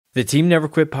The Team Never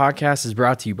Quit podcast is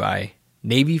brought to you by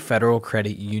Navy Federal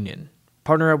Credit Union.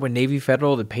 Partner up with Navy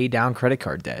Federal to pay down credit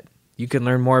card debt. You can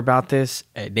learn more about this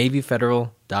at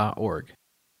NavyFederal.org.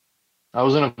 I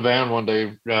was in a van one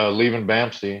day leaving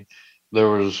Bamsey. There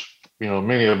was,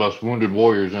 many of us wounded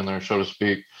warriors in there, so to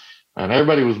speak, and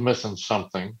everybody was missing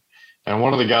something. And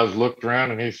one of the guys looked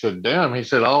around and he said, "Damn," he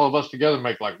said, "all of us together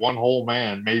make like one whole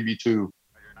man, maybe two."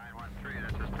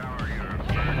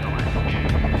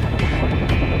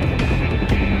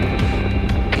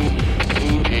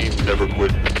 Never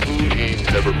quit. Team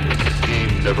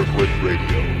Never Quit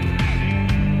Radio.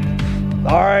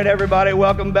 All right, everybody,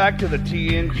 welcome back to the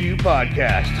TNQ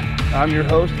podcast. I'm your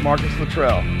host, Marcus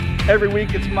Luttrell. Every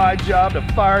week, it's my job to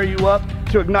fire you up,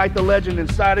 to ignite the legend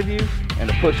inside of you, and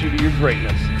to push you to your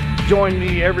greatness. Join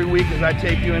me every week as I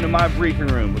take you into my briefing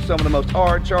room with some of the most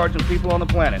hard-charging people on the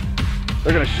planet.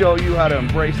 They're going to show you how to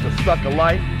embrace the suck of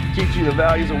life, teach you the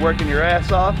values of working your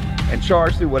ass off, and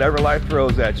charge through whatever life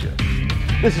throws at you.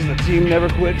 This is the Team Never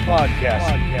Quit podcast.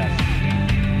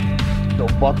 So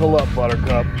buckle up,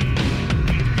 Buttercup.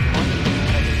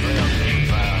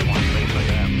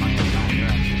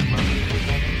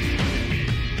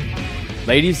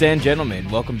 Ladies and gentlemen,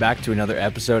 welcome back to another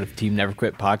episode of Team Never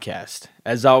Quit podcast.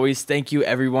 As always, thank you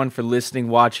everyone for listening,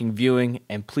 watching, viewing,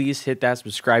 and please hit that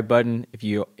subscribe button if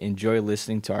you enjoy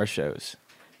listening to our shows.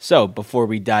 So, before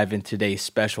we dive into today's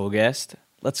special guest,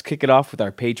 let's kick it off with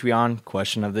our Patreon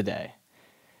question of the day.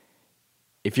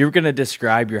 If you were going to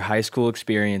describe your high school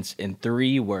experience in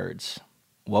 3 words,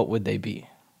 what would they be?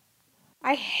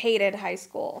 I hated high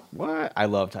school. What? I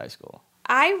loved high school.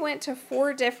 I went to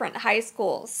 4 different high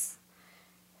schools.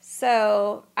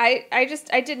 So I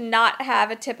did not have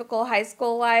a typical high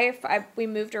school life. We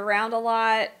moved around a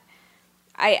lot.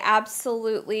 I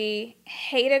absolutely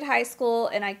hated high school,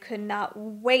 and I could not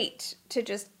wait to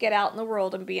just get out in the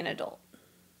world and be an adult.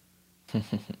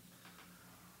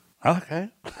 Okay.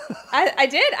 I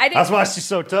did. That's why she's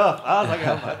so tough. I was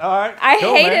like, all right. I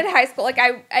hated high school. Like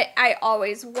I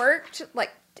always worked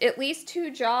like at least 2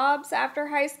 jobs after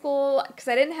high school because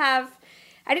I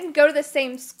didn't go to the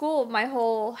same school my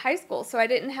whole high school, so I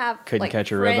didn't have couldn't like,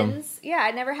 catch a friends. rhythm. Yeah, I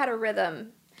never had a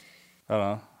rhythm. I don't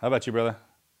know. How about you, brother?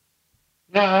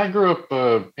 Yeah, I grew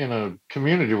up in a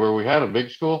community where we had a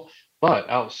big school, but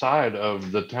outside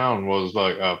of the town was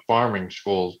like farming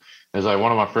schools. As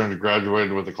one of my friends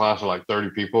graduated with a class of like 30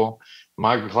 people.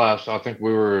 My class, I think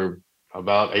we were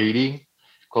about 80,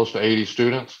 close to 80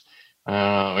 students.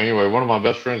 Anyway, one of my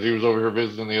best friends, he was over here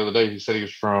visiting the other day. He said he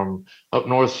was from up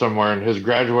north somewhere, and his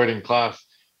graduating class,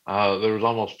 there was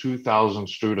almost 2,000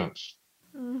 students.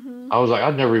 Mm-hmm. I was like,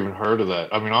 I'd never even heard of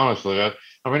that. I mean, honestly, I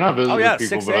visited with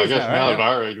people, but I guess now at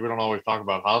our age, we don't always talk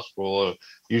about high school.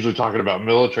 Usually talking about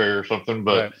military or something,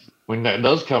 but right. When that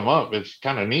does come up, it's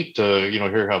kind of neat to,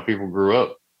 hear how people grew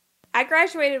up. I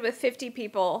graduated with 50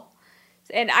 people.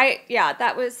 And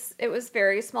it was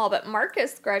very small, but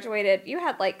Marcus graduated, you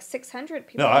had like 600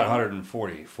 people. No, I had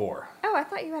 144. Oh, I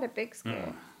thought you had a big school.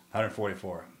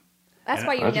 144. That's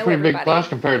why you that's know a pretty everybody. Big class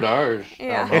compared to ours.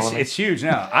 Yeah. It's huge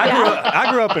now.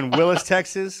 I grew up in Willis,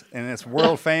 Texas, and it's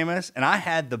world famous, and I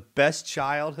had the best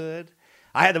childhood.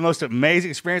 I had the most amazing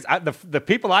experience. The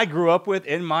people I grew up with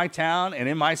in my town and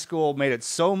in my school made it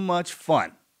so much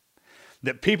fun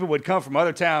that people would come from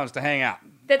other towns to hang out.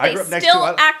 That they still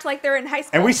act like they're in high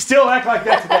school. And we still act like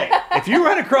that today. If you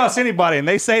run across anybody and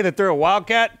they say that they're a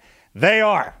wildcat, they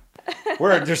are.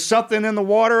 There's something in the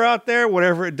water out there,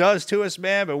 whatever it does to us,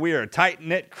 man, but we are a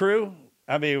tight-knit crew.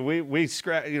 I mean,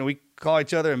 we call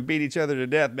each other and beat each other to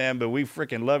death, man, but we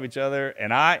freaking love each other.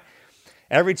 And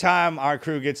every time our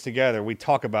crew gets together, we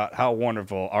talk about how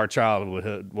wonderful our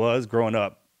childhood was growing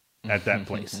up at that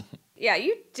place. Yeah,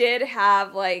 you did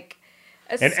have like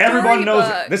and everyone knows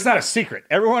it. This is not a secret.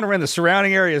 Everyone around the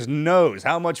surrounding areas knows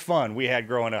how much fun we had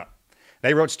growing up.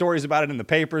 They wrote stories about it in the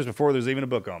papers before there was even a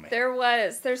book on me.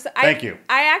 Thank you.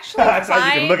 I actually That's how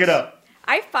you can look it up.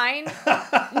 I find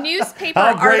newspaper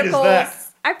how great articles. Is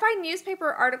that? I find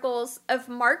newspaper articles of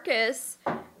Marcus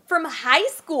from high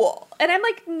school, and I'm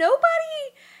like, nobody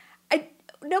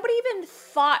even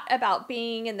thought about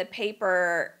being in the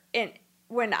paper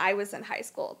when I was in high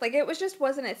school. Like, it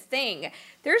wasn't a thing.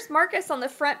 There's Marcus on the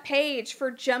front page for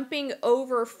jumping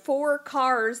over 4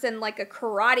 cars in like a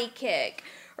karate kick,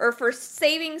 or for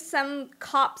saving some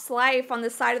cop's life on the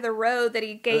side of the road that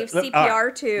he gave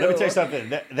CPR to. Let me tell you something.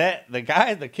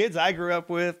 The kids I grew up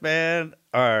with, man,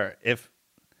 if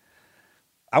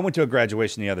I went to a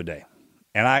graduation the other day,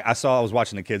 and I was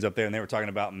watching the kids up there, and they were talking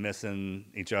about missing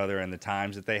each other and the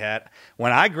times that they had.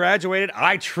 When I graduated,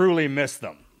 I truly missed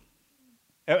them.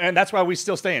 And that's why we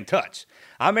still stay in touch.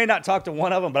 I may not talk to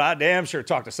one of them, but I damn sure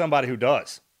talk to somebody who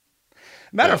does.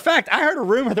 Matter of fact, I heard a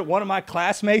rumor that one of my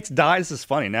classmates died. This is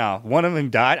funny now. One of them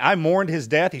died. I mourned his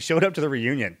death. He showed up to the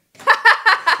reunion.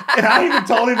 And I even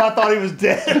told him I thought he was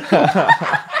dead.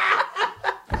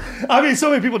 I mean, so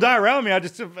many people die around me. I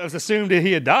just assumed that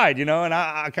he had died, you know, and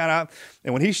I kind of,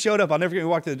 and when he showed up, I'll never forget, he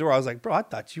walked through the door. I was like, bro, I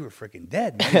thought you were freaking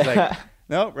dead, man. He's like,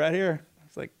 nope, right here. I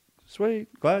was like, sweet,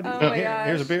 glad.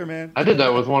 Here's a beer, man. I did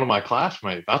that with one of my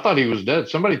classmates. I thought he was dead.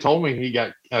 Somebody told me he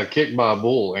got kicked by a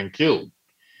bull and killed.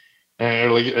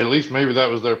 And at least maybe that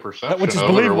was their perception. Which is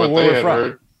believable where we're from.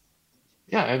 Heard.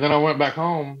 Yeah, and then I went back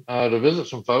home to visit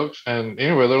some folks. And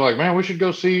anyway, they're like, man, we should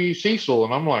go see Cecil.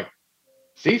 And I'm like,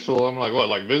 Cecil? I'm like, what,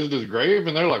 like visit his grave?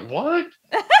 And they're like, what?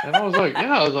 And I was like,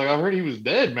 yeah. I was like, I heard he was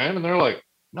dead, man. And they're like,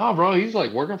 no, bro, he's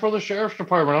like working for the sheriff's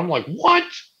department. I'm like, what?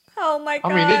 Oh my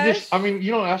gosh. I mean,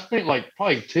 you know, I spent like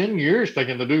probably 10 years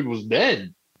thinking the dude was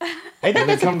dead. Hey, and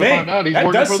then come to find out he's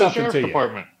working for the sheriff's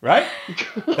department. Right?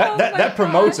 That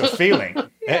promotes a feeling.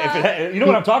 Yeah. You know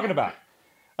what I'm talking about?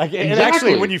 Like, exactly. And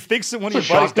actually, when you think one of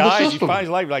your buddies dies, you find his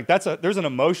life, like there's an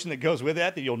emotion that goes with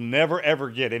that you'll never ever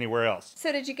get anywhere else.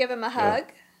 So did you give him a hug?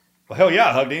 Well, hell yeah,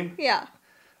 I hugged him. Yeah.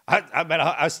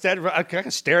 I stared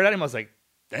at him. I was like,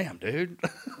 damn, dude.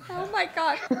 Oh my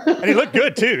God. And he looked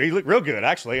good too. He looked real good,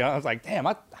 actually. I was like, damn,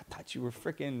 I thought you were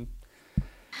freaking.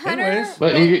 Anyways.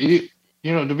 But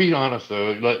you know, to be honest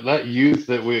though, that youth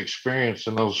that we experienced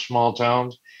in those small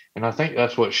towns, and I think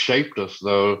that's what shaped us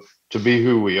though to be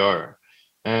who we are.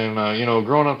 And you know,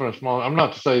 growing up in a small, I'm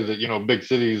not to say that, you know, big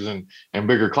cities and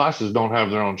bigger classes don't have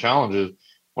their own challenges.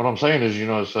 What I'm saying is, you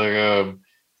know, it's like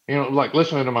you know, like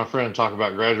listening to my friend talk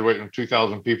about graduating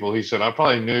 2,000 people. He said I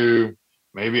probably knew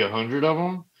maybe 100 of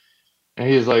them. And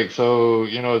he's like, so,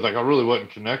 you know, it's like I really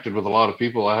wasn't connected with a lot of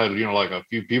people. I had, you know, like a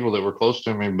few people that were close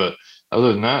to me, but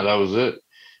other than that, that was it.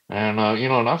 And, you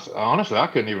know, and honestly, I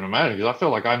couldn't even imagine, because I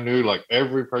felt like I knew like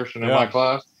every person in my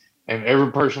class and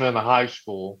every person in the high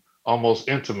school almost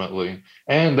intimately.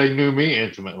 And they knew me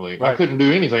intimately. Right. I couldn't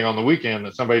do anything on the weekend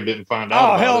that somebody didn't find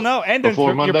out. Oh, hell no. And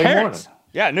before Monday your parents. Morning.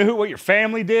 Yeah, knew what your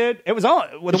family did. It was all,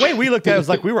 well, the way we looked at it was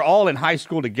like we were all in high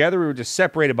school together. We were just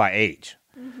separated by age.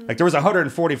 Mm-hmm. Like there was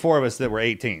 144 of us that were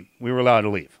 18. We were allowed to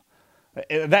leave.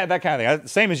 That kind of thing.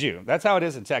 Same as you. That's how it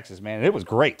is in Texas, man. It was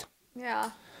great.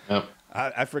 Yeah. Yep.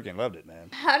 I freaking loved it, man.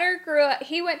 Hunter grew up.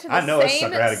 He went to the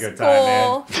same had a good school. Time,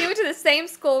 man. He went to the same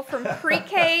school from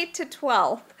pre-K to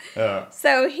 12th.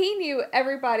 So he knew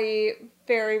everybody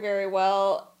very, very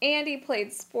well. And he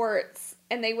played sports.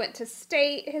 And they went to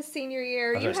state his senior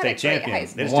year. You had state champion. High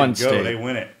school. They just didn't go. They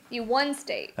win it. You won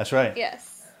state. That's right.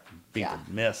 Yes. Beat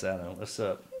the mess out of them. What's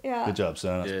up? Yeah. Good job,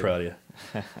 son. I was proud of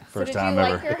you. First so time did you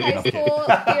ever. Like your high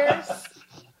school years?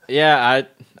 Yeah,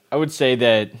 I would say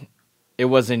that it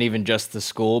wasn't even just the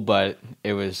school, but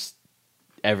it was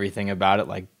everything about it,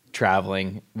 like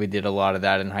traveling. We did a lot of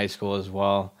that in high school as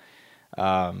well.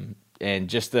 And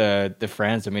just the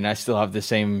friends. I mean, I still have the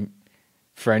same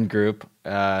friend group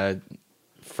from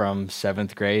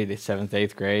 7th,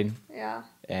 8th grade. Yeah.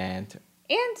 And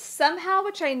somehow,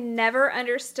 which I never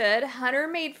understood, Hunter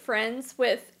made friends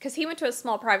with, because he went to a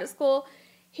small private school,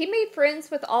 he made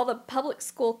friends with all the public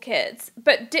school kids,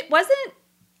 but wasn't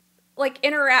like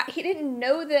he didn't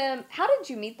know them. How did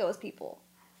you meet those people?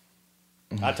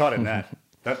 I taught him that.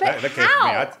 That came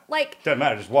how? from me. Doesn't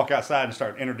matter. Just walk outside and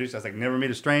start introducing. I was like, never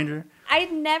meet a stranger. I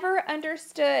never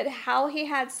understood how he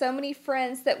had so many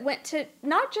friends that went to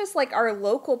not just like our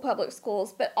local public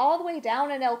schools, but all the way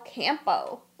down in El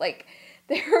Campo. Like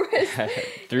there was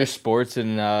through sports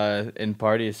and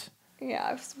parties.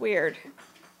 Yeah, it's weird.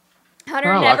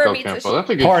 Hunter never meets a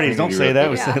stranger. Parties, don't say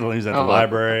that. We said he was at the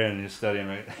library and he's studying.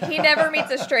 Right? He never meets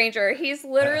a stranger. He's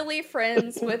literally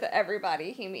friends with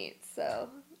everybody he meets. So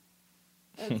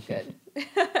that's good.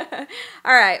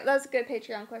 All right, that's a good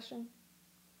Patreon question.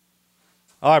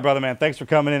 All right, brother, man. Thanks for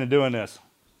coming in and doing this.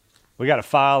 We got a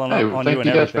file on you and everything. Thank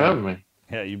you guys for having me.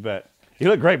 Yeah, you bet. You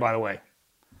look great, by the way.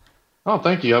 Oh,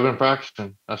 thank you. I've been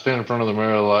practicing. I stand in front of the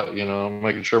mirror a lot, you know,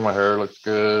 making sure my hair looks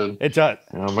good. It does.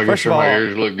 You know, making sure my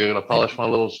ears look good. I polish my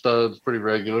little studs pretty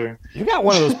regular. You got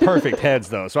one of those perfect heads,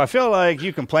 though. So I feel like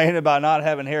you complaining about not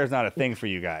having hair is not a thing for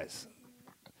you guys.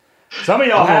 Some of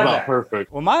y'all have that.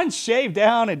 Perfect. Well, mine's shaved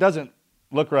down. It doesn't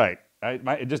look right.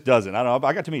 It just doesn't. I don't know.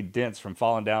 I got too many dents from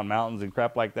falling down mountains and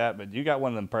crap like that, but you got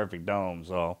one of them perfect domes.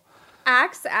 So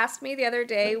Axe asked me the other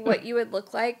day what you would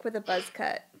look like with a buzz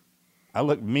cut. I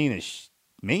look mean,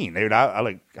 dude.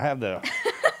 I have the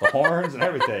horns and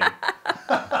everything.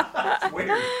 It's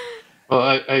weird. Well,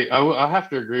 I have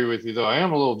to agree with you, though. I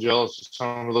am a little jealous of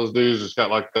some of those dudes that's got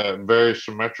like that very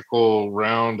symmetrical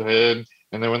round head.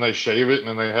 And then when they shave it and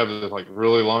then they have this like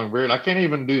really long beard, I can't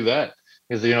even do that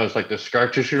because it's like this scar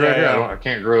tissue right here. I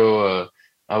can't grow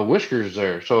whiskers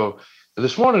there. So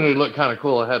this morning it looked kind of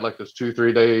cool. I had like this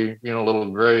 2-3 day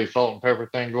little gray salt and pepper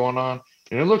thing going on,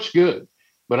 and it looks good.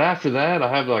 But after that, I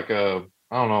have like a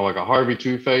I don't know, like a Harvey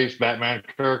Two-Face Batman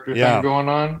character thing going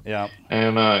on. Yeah.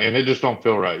 And it just don't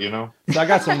feel right, So I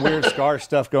got some weird scar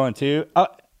stuff going too.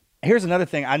 Here's another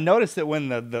thing. I noticed that when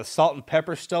the salt and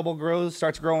pepper stubble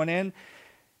starts growing in,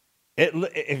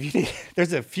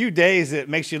 there's a few days it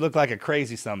makes you look like a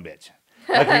crazy sumbitch.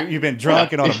 Like you've been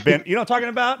drunk and on a bent. You know what I'm talking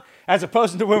about? As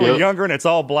opposed to when we're younger and it's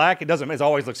all black, it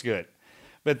always looks good.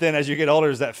 But then as you get older,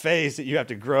 there's that phase that you have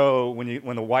to grow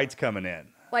when the white's coming in.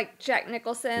 Like Jack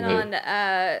Nicholson on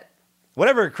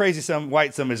whatever crazy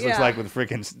white looks like with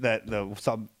freaking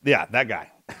that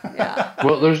guy. Yeah.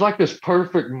 Well, there's like this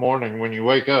perfect morning when you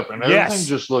wake up and everything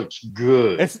just looks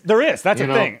good. There is. That's the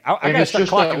thing. I gotta start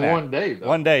clocking that. One day, though.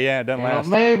 One day, yeah, it doesn't last.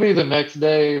 Maybe the next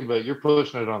day, but you're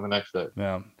pushing it on the next day.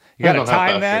 Yeah. You got to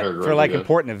time that for like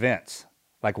important events,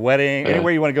 like wedding,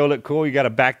 anywhere you want to go look cool. You got to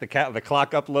back the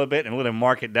clock up a little bit and let him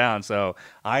mark it down. So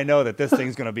I know that this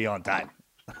thing's going to be on time.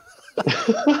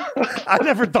 I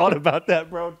never thought about that,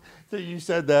 bro. So you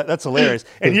said that. That's hilarious.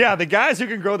 And yeah, the guys who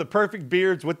can grow the perfect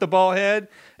beards with the bald head,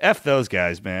 F those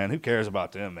guys, man. Who cares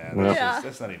about them, man?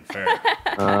 That's not even fair.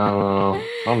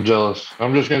 I'm jealous.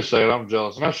 I'm just going to say it. I'm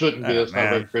jealous. And I shouldn't be. That's not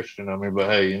very Christian of me, but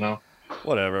hey,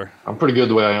 whatever. I'm pretty good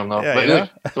the way I am, though. Yeah,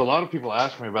 So a lot of people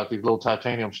ask me about these little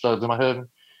titanium studs in my head.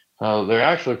 They're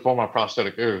actually for my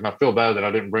prosthetic ears, and I feel bad that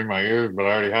I didn't bring my ears, but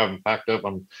I already have them packed up.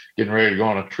 I'm getting ready to go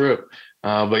on a trip.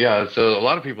 But yeah, so a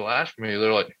lot of people ask me,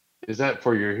 they're like, is that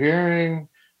for your hearing?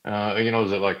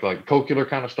 Is it like cochlear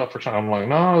kind of stuff or something? I'm like,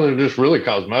 no, they're just really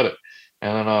cosmetic.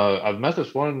 And then I've met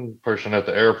this one person at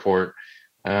the airport,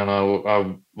 and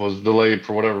I was delayed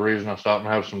for whatever reason. I stopped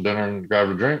and have some dinner and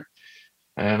grabbed a drink.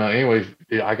 And anyways,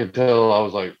 I could tell, I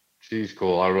was like, she's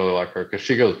cool. I really like her. Because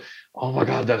she goes, oh my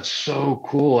God, that's so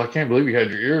cool. I can't believe you had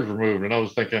your ears removed. And I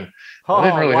was thinking, I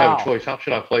didn't really have a choice. How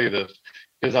should I play this?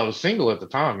 Because I was single at the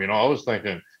time. I was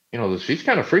thinking, she's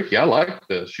kind of freaky. I like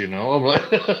this, I'm like,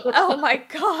 oh my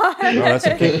God. Oh, that's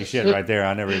some kinky shit right there.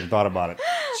 I never even thought about it.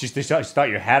 She thought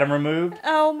you had them removed?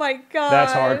 Oh my God.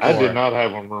 That's hardcore. I did not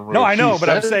have them removed. No, I know, but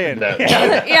I'm saying that.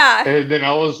 Yeah. And then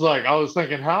I was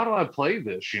thinking, how do I play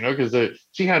this? Because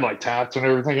she had like tats and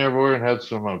everything everywhere and had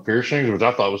some piercings, which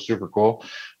I thought was super cool.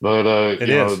 But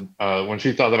when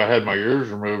she thought that I had my ears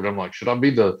removed, I'm like, should I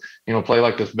be play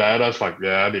like this badass? Like,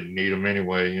 yeah, I didn't need them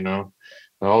anyway.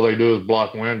 All they do is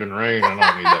block wind and rain. I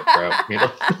don't need that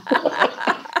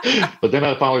crap. But then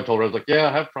I finally told her, I was like, yeah,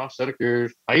 I have prosthetic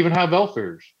ears. I even have elf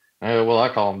ears. I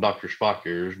call them Dr. Spock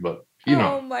ears, but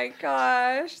Oh my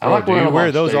gosh. I like do you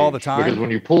wear those all the time? Because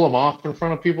when you pull them off in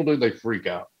front of people, dude, they freak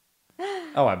out.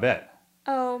 Oh, I bet.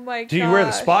 Oh my god. Do you wear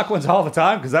the Spock ones all the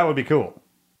time? Because that would be cool.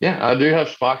 Yeah, I do have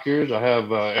Spock ears. I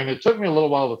have, and it took me a little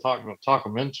while to talk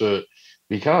them into it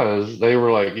because they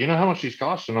were like, how much these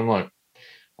cost? And I'm like,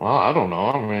 well, I don't know.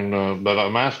 I mean, but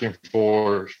I'm asking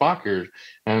for Spock ears,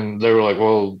 and they were like,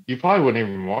 "Well, you probably wouldn't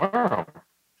even wear them."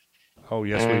 Oh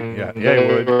yes, they we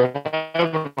would. were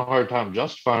having a hard time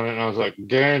justifying it, and I was like,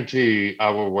 "Guarantee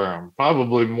I will wear them,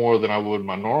 probably more than I would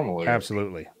my normal ears."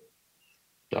 Absolutely.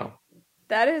 So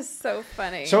that is so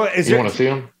funny. So, you want to see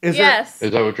them? Yes.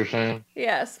 Is that what you're saying?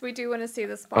 Yes, we do want to see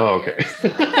the Spock. Oh, okay.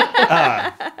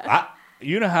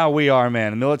 You know how we are,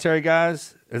 man. The military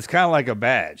guys, it's kind of like a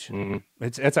badge. Mm-hmm.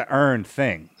 It's an earned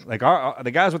thing. Like the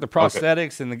guys with the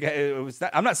prosthetics and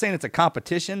I'm not saying it's a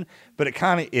competition, but it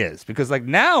kind of is because like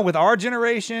now with our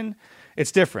generation,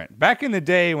 it's different. Back in the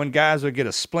day when guys would get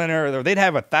a splinter, or they'd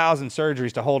have 1,000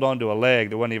 surgeries to hold on to a leg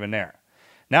that wasn't even there.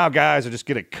 Now guys will just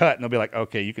get it cut and they'll be like,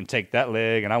 okay, you can take that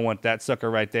leg and I want that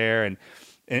sucker right there. And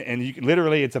you can,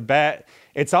 literally,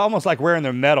 it's almost like wearing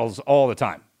their medals all the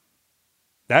time.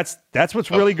 That's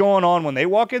what's really going on when they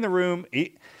walk in the room.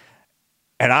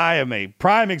 And I am a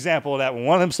prime example of that. When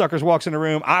one of them suckers walks in the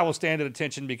room, I will stand at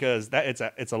attention because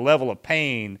it's a level of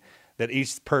pain that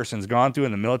each person's gone through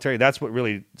in the military. That's what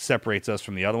really separates us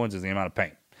from the other ones is the amount of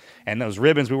pain. And those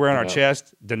ribbons we wear on our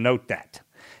chest denote that.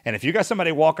 And if you got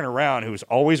somebody walking around who's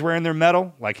always wearing their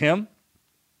medal, like him,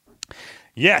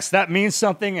 yes, that means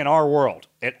something in our world.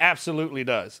 It absolutely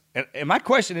does. And my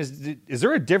question is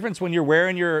there a difference when you're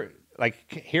wearing your,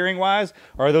 like hearing wise,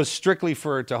 or are those strictly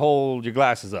to hold your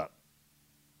glasses up?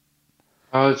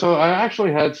 So I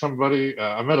actually had somebody,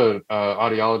 I met an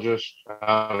audiologist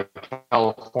out of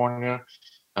California.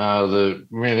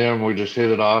 Me and him, we just hit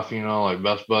it off, like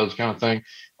best buds kind of thing.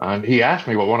 And he asked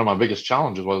me what one of my biggest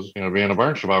challenges was, being a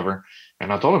burn survivor.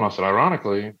 And I told him, I said,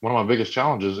 ironically, one of my biggest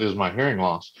challenges is my hearing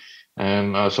loss.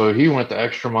 And so he went the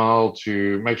extra mile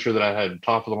to make sure that I had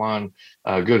top of the line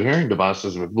good hearing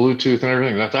devices with Bluetooth and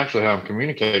everything. That's actually how I'm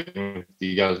communicating with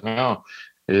you guys now.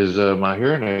 Is my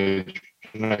hearing aid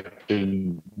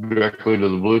connected directly to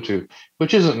the Bluetooth,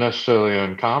 which isn't necessarily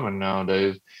uncommon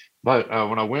nowadays. But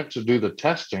when I went to do the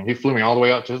testing, he flew me all the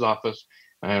way out to his office,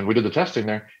 and we did the testing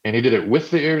there. And he did it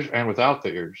with the ears and without the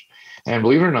ears. And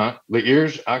believe it or not, the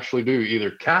ears actually do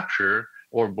either capture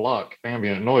or block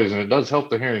ambient noise, and it does help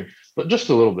the hearing, but just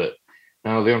a little bit.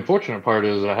 Now, the unfortunate part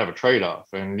is that I have a trade-off,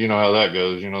 and you know how that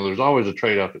goes. There's always a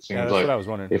trade-off. It Yeah, seems that's like what I was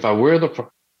wondering. if I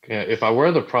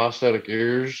wear the prosthetic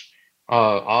ears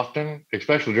often,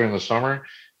 especially during the summer,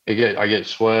 I get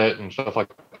sweat and stuff like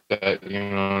that.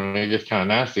 And it gets kind of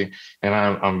nasty, and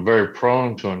I'm very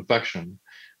prone to infection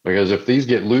because if these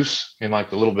get loose in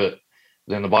like a little bit,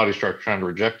 then the body starts trying to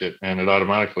reject it, and it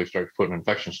automatically starts putting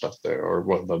infection stuff there or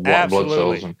what the blood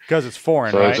cells, and because it's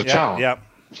foreign, so right? it's a challenge. Yep.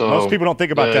 So Most people don't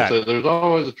think about that. There's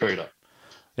always a trade-off.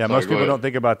 Yeah, Sorry, most people go ahead. don't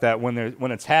think about that when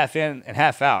it's half in and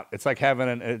half out. It's like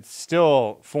it's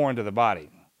still foreign to the body.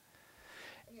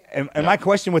 And my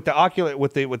question with the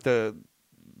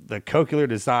cochlear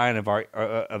design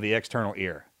of the external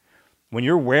ear, when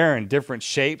you're wearing different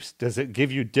shapes, does it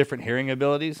give you different hearing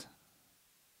abilities?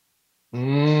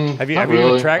 Have you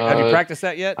practiced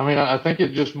that yet? I mean, I think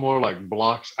it just more like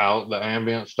blocks out the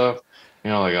ambient stuff,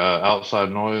 like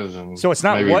outside noise, and so it's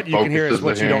not maybe what you can hear; it's focuses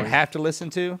what the you don't hearing. have to listen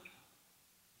to.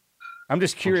 I'm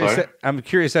just curious. sorry? I'm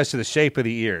curious as to the shape of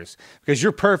the ears, because you're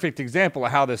a perfect example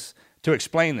of how to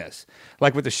explain this.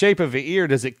 Like with the shape of the ear,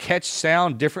 does it catch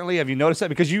sound differently? Have you noticed that?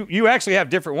 Because you actually have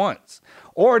different ones,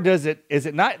 or is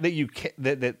it not that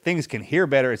that things can hear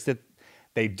better? It's that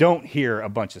they don't hear a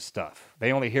bunch of stuff.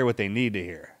 They only hear what they need to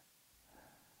hear.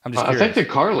 I'm just I curious. think the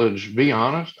cartilage, be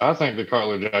honest, I think the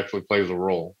cartilage actually plays a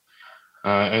role.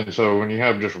 And so when you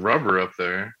have just rubber up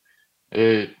there,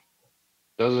 it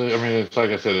doesn't, I mean, it's like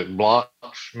I said, it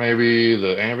blocks maybe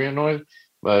the ambient noise,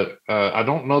 but I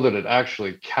don't know that it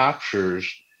actually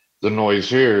captures the noise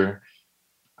here.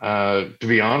 To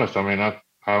be honest, I mean, I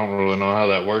don't really know how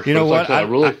that works. You know but what? I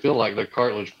really feel like the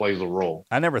cartilage plays a role.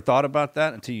 I never thought about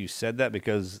that until you said that,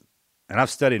 and I've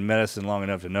studied medicine long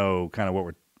enough to know kind of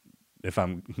what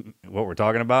we're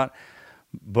talking about.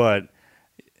 But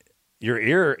your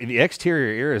ear, the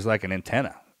exterior ear, is like an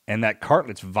antenna, and that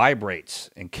cartilage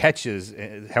vibrates and catches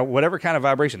whatever kind of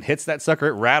vibration hits that sucker.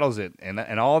 It rattles it,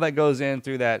 and all that goes in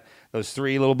through those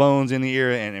three little bones in the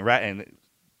ear, and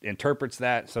interprets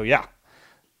that. So yeah.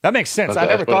 That makes sense. I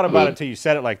never thought about it until you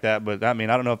said it like that, but I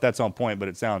mean, I don't know if that's on point, but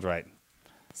it sounds right.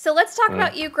 So let's talk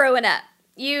about you growing up.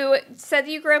 You said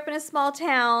you grew up in a small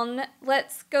town.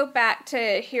 Let's go back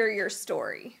to hear your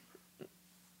story.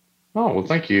 Oh, well,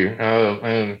 thank you.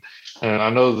 And I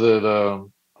know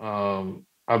that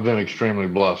I've been extremely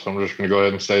blessed. I'm just going to go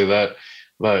ahead and say that.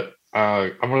 But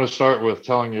I'm going to start with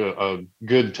telling you a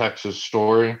good Texas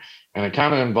story. And it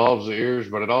kind of involves the ears,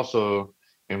 but it also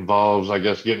involves, I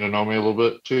guess, getting to know me a little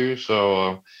bit too.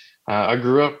 So I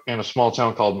grew up in a small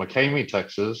town called McCamey,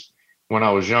 Texas, when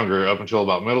I was younger, up until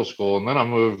about middle school. And then I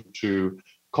moved to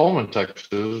Coleman,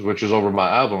 Texas, which is over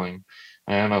by Abilene.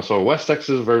 And so West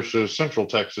Texas versus Central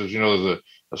Texas, there's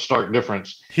a stark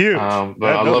difference. Huge.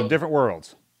 But I love different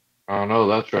worlds. I know,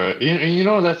 that's right.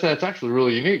 That's actually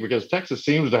really unique because Texas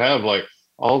seems to have like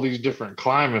all these different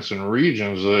climates and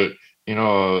regions that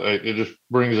it just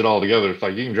brings it all together. It's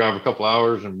like you can drive a couple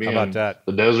hours and be in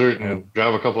the desert, and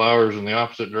drive a couple hours in the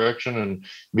opposite direction and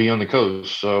be on the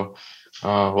coast. So,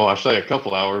 I say a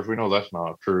couple hours. We know that's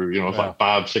not true. It's like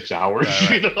 5-6 hours.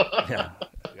 Right. Yeah,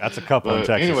 that's a couple in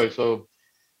Texas. Anyway, so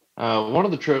one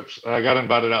of the trips I got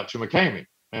invited out to McCamey,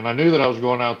 and I knew that I was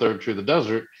going out there to the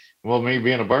desert. Well, me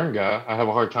being a burn guy, I have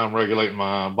a hard time regulating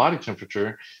my body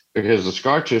temperature because the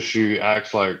scar tissue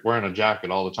acts like wearing a jacket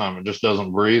all the time. It just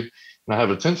doesn't breathe. And I have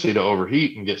a tendency to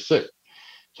overheat and get sick.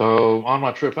 So on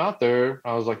my trip out there,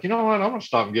 I was like, you know what? I'm going to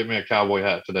stop and get me a cowboy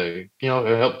hat today. It'll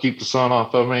help keep the sun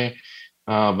off of me.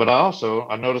 But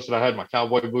I noticed that I had my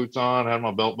cowboy boots on, had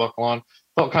my belt buckle on.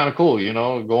 Felt kind of cool,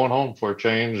 going home for a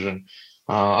change. And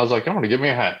I was like, I'm going to get me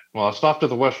a hat. Well, I stopped at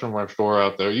the Western wear store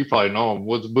out there. You probably know them,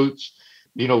 Woods Boots.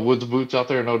 Woods Boots out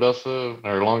there in Odessa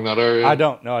or along that area? I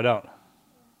don't. No, I don't.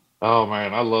 Oh,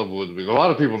 man, I love Woods Boots. A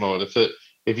lot of people know it. It's that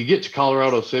if you get to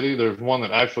Colorado City, there's one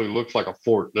that actually looks like a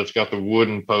fort that's got the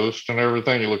wooden post and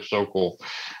everything. It looks so cool.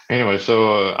 Anyway,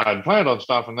 so I had planned on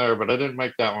stopping there, but I didn't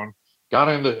make that one. Got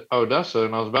into Odessa,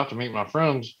 and I was about to meet my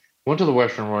friends, went to the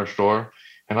Western wear store,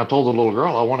 and I told the little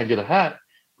girl, I want to get a hat,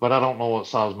 but I don't know what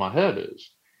size my head is.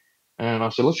 And I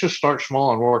said, let's just start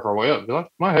small and work our way up.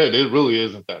 My head, it really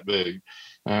isn't that big.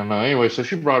 And anyway, so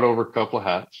she brought over a couple of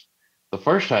hats. the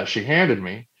first hat she handed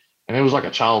me, and it was like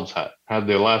a child's hat, had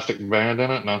the elastic band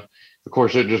in it. And of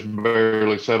course, it just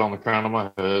barely sat on the crown of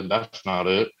my head. That's not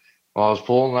it. Well, I was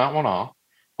pulling that one off.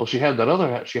 Well, she had that other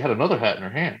hat. She had another hat in her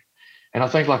hand. And I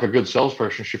think, like a good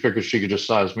salesperson, she figured she could just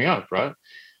size me up, right?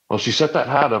 Well, she set that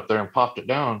hat up there and popped it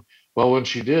down. Well, when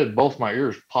she did, both my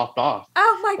ears popped off.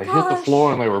 Oh my They gosh. hit the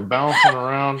floor and they were bouncing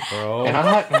around. Bro. And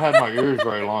I hadn't had my ears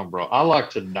very long, bro. I like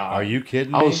to die. Are you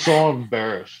kidding me? I was so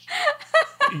embarrassed.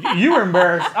 You were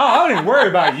embarrassed. Oh, I don't even worry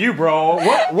about you, bro.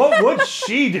 What would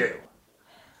she do?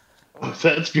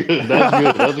 That's good. That's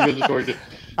good. That's a good story.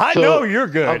 I know you're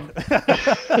good.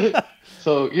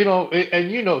 So,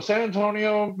 San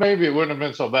Antonio, maybe it wouldn't have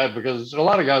been so bad because a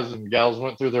lot of guys and gals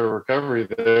went through their recovery.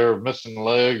 They're missing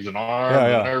legs and arms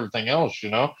and everything else,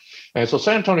 And so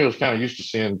San Antonio was kind of used to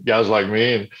seeing guys like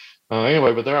me. And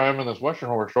anyway, but there I am in this Western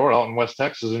horror store out in West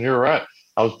Texas. And you're right.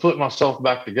 I was putting myself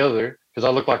back together because I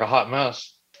looked like a hot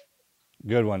mess.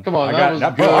 Good one. Come on, I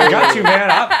got you, man.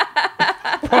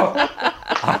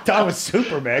 I thought it was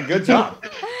super, man. Good job.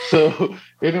 So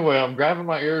anyway, I'm grabbing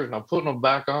my ears and I'm putting them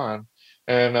back on.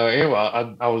 And anyway,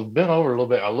 I was bent over a little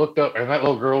bit. I looked up and that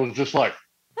little girl was just like,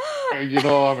 we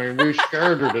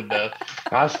scared her to death.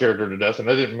 I scared her to death and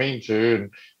I didn't mean to.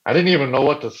 And I didn't even know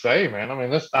what to say, man. I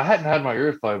mean, I hadn't had my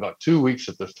ears probably about 2 weeks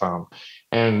at this time.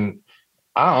 And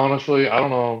I honestly, I don't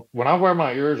know. When I wear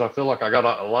my ears, I feel like I got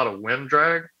a lot of wind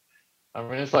drag. I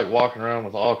mean, it's like walking around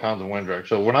with all kinds of wind drag.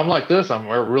 So when I'm like this, I'm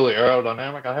really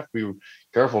aerodynamic. I have to be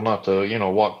careful not to,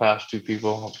 walk past two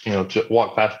people, to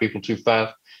walk past people too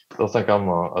fast. They'll think I'm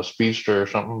a speedster or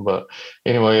something. But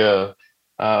anyway,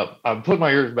 I put my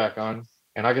ears back on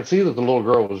and I could see that the little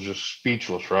girl was just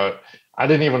speechless, right? I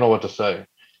didn't even know what to say.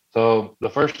 So the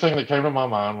first thing that came to my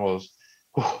mind was,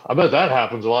 I bet that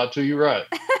happens a lot to you, right?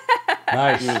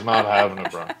 Nice. She was not having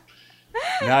it, bro.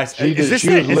 Nice. She Is this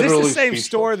was the literally same speechless.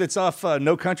 store that's off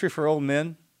No Country for Old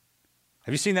Men?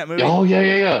 Have you seen that movie? Oh,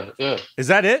 yeah. Is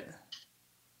that it?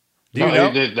 Do you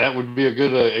know? That would be a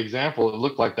good example. It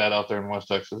looked like that out there in West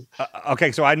Texas.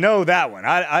 Okay, so I know that one.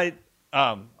 I'll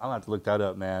have to look that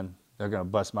up, man. They're gonna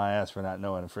bust my ass for not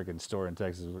knowing a freaking store in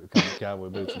Texas with cowboy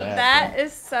boots and hats. That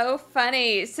is so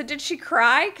funny. So did she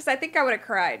cry? Because I think I would have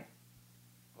cried.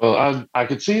 Well, I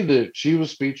could see that she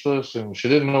was speechless and she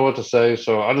didn't know what to say.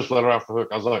 So I just let her off the hook.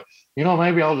 I was like,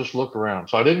 maybe I'll just look around.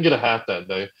 So I didn't get a hat that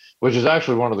day, which is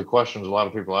actually one of the questions a lot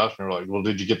of people ask me. Like, well,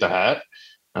 did you get the hat?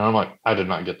 And I'm like, I did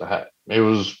not get the hat. It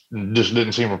just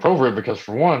didn't seem appropriate because,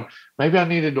 for one, maybe I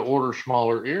needed to order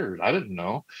smaller ears. I didn't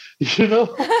know. This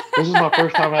is my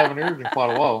first time having ears in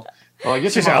quite a while. Well, I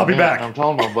get to I'll be back. I'm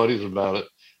telling my buddies about it.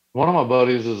 One of my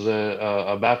buddies is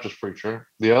a Baptist preacher.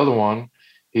 The other one,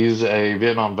 he's a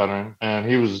Vietnam veteran, and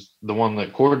he was the one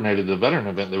that coordinated the veteran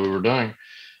event that we were doing.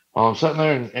 I'm sitting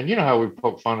there, and you know how we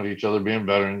poke fun at each other being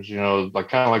veterans, like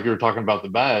kind of like you were talking about the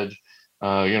badge,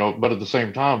 but at the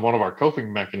same time, one of our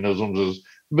coping mechanisms is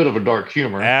a bit of a dark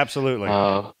humor. Absolutely.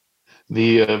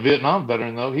 The Vietnam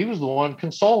veteran, though, he was the one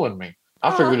consoling me.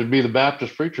 I figured it'd be the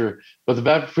Baptist preacher, but the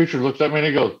Baptist preacher looks at me and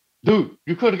he goes, "Dude,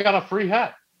 you could have got a free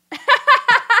hat."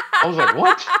 I was like,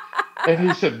 "What?" And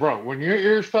he said, "Bro, when your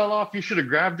ears fell off, you should have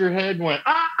grabbed your head and went,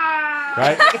 ah!"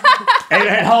 Right?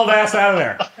 and hauled ass out of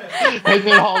there. And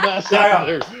then hauled ass out of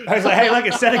there. I was like, hey, look,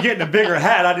 instead of getting a bigger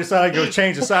hat, I decided to go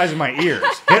change the size of my ears.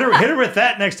 Hit her with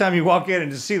that next time you walk in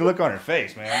and just see the look on her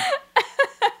face, man.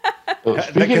 Well,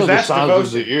 speaking of the size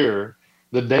of the ear,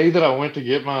 the day that I went to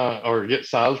get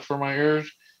sized for my ears,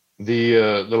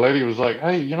 the lady was like,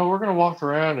 "Hey, we're gonna walk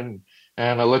around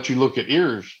and let you look at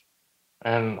ears."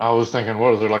 And I was thinking,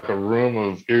 what is there, like a room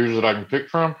of ears that I can pick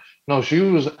from? No, she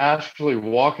was actually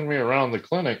walking me around the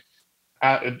clinic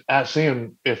at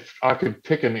seeing if I could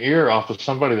pick an ear off of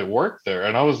somebody that worked there.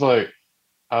 And I was like,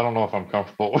 I don't know if I'm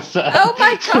comfortable with that. Oh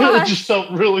my gosh. It just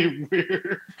felt really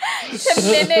weird.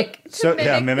 to mimic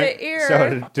the ear.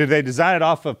 So did they design it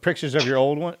off of pictures of your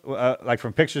old one? Like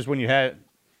from pictures when you had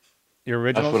your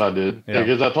originals? That's what I did. Yeah.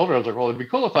 Because I told her, I was like, well, it'd be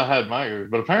cool if I had my ears.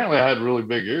 But apparently I had really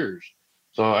big ears.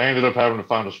 So I ended up having to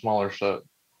find a smaller set.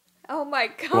 Oh my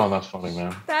god! Come on, that's funny,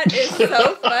 man. That is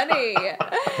so funny.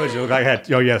 But you look like I had.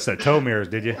 Oh yes, that toe mirrors.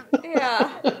 Did you? Yeah.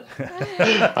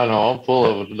 I know. I'm full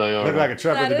of it today. Look like a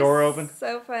truck with the door open.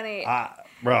 So funny,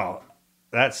 bro.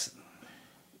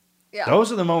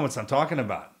 Those are the moments I'm talking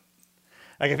about.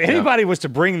 Like if anybody was to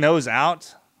bring those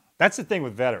out, that's the thing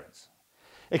with veterans.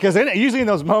 Because usually in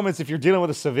those moments, if you're dealing with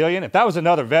a civilian, if that was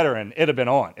another veteran, it'd have been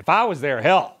on. If I was there,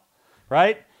 hell,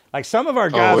 right? Like some of our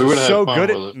guys are so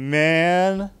good at,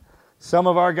 man, some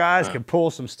of our guys can pull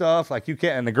some stuff like you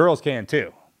can, and the girls can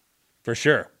too, for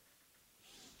sure.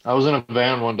 I was in a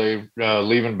van one day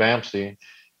leaving Bamsey,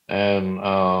 and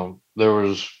there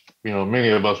was many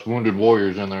of us wounded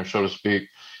warriors in there, so to speak,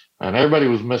 and everybody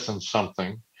was missing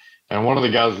something. And one of the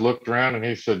guys looked around and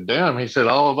he said, "Damn," he said,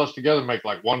 "all of us together make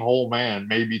like one whole man,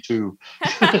 maybe two."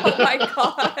 Oh my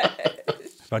god.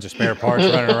 Bunch of spare parts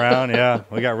running around. Yeah,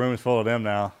 we got rooms full of them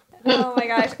now. Oh my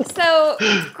gosh. So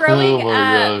growing Oh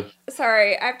my up, gosh.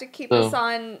 sorry, I have to keep this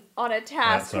on a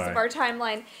task because sorry. of our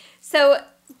timeline. So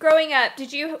growing up,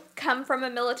 did you come from a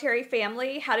military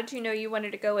family? How did you know you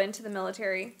wanted to go into the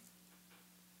military?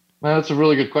 That's a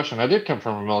really good question. I did come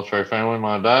from a military family.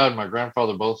 My dad, my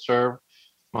grandfather both served.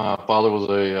 My father was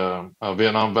a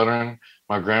Vietnam veteran.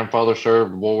 My grandfather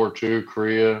served World War II,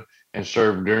 Korea, and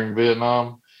served during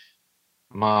Vietnam.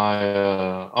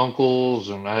 My uncles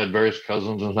and I had various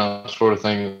cousins and that sort of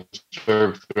thing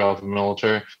served throughout the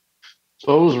military.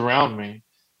 So it was around me.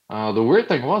 The weird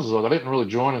thing was, though, I didn't really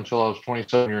join until I was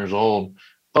 27 years old.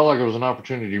 Felt like it was an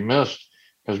opportunity missed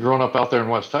because growing up out there in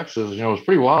West Texas, it was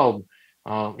pretty wild.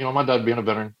 My dad being a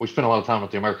veteran, we spent a lot of time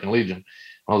at the American Legion.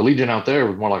 Well, the Legion out there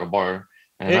was more like a bar.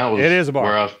 And that was it is a bar.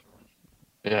 where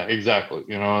yeah, exactly.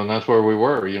 And that's where we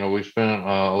were. We spent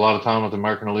a lot of time at the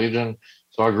American Legion.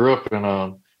 So I grew up in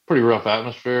a pretty rough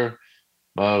atmosphere.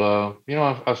 But,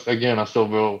 I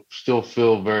still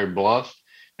feel very blessed.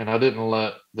 And I didn't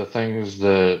let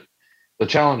the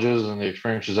challenges and the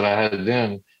experiences that I had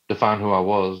then define who I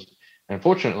was. And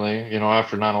fortunately,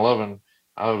 after 9/11,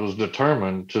 I was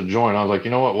determined to join. I was like, you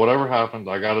know what, whatever happens,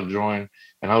 I got to join.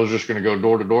 And I was just going to go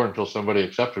door to door until somebody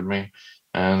accepted me.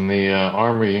 And the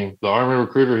army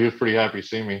recruiter, he was pretty happy to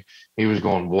see me. He was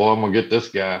going, "Boy, I'm gonna get this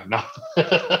guy." No.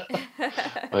 But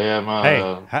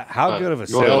yeah, how good of a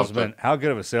salesman? How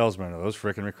good of a salesman are those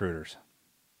freaking recruiters?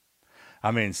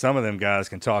 I mean, some of them guys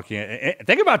can talk you.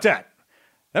 Think about that.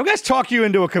 Them guys talk you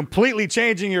into a completely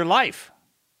changing your life.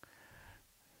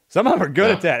 Some of them are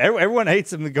good at that. Everyone hates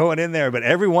them going in there, but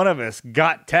every one of us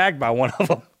got tagged by one of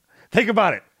them. Think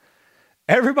about it.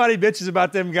 Everybody bitches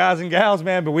about them guys and gals,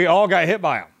 man, but we all got hit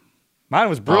by them. Mine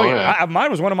was brilliant. Oh, yeah. Mine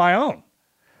was one of my own.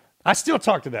 I still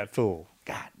talk to that fool.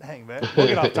 God dang, man. We'll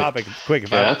get off topic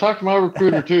quick. I talked to my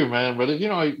recruiter too, man. But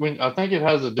when I think it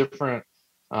has a different,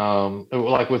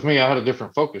 like with me, I had a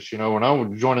different focus. When I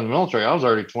was joining the military, I was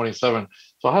already 27,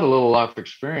 so I had a little life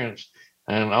experience,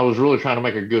 and I was really trying to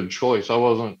make a good choice. I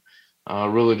wasn't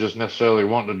really just necessarily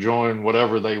wanting to join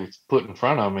whatever they put in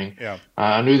front of me. Yeah.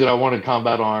 I knew that I wanted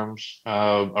combat arms.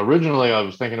 Originally, I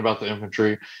was thinking about the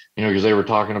infantry, because they were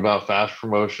talking about fast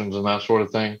promotions and that sort of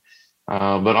thing.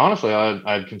 But honestly,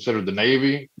 I'd considered the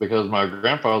Navy because my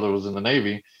grandfather was in the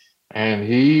Navy, and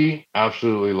he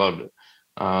absolutely loved it.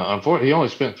 Unfortunately, he only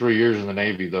spent 3 years in the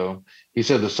Navy, though. He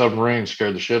said the submarines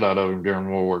scared the shit out of him during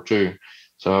World War II.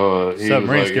 So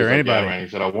submarines scare anybody. Yeah, man. He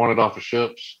said, I wanted off of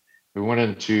ships. We went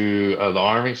into the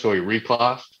Army, so he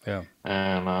reclassed. Yeah.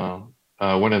 And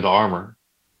went into armor.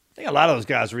 I think a lot of those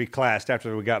guys reclassed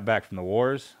after we got back from the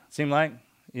wars. It seemed like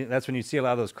that's when you see a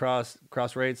lot of those cross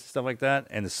rates, stuff like that.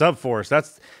 And the sub force,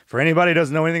 that's for anybody who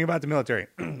doesn't know anything about the military.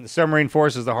 The submarine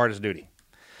force is the hardest duty.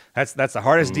 That's the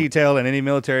hardest detail in any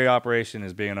military operation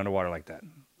is being underwater like that.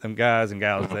 Them guys and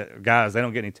gals, they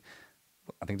don't get any.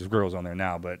 I think there's girls on there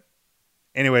now, but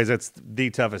anyways, that's the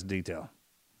toughest detail.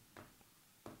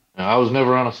 I was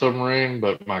never on a submarine,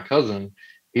 but my cousin,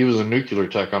 he was a nuclear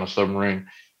tech on a submarine,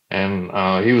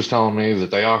 and he was telling me that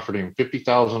they offered him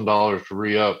 $50,000 to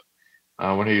re-up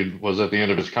when he was at the end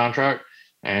of his contract,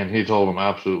 and he told them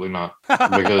absolutely not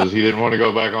because he didn't want to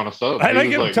go back on a sub.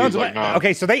 Nah.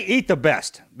 Okay, so they eat the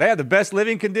best. They have the best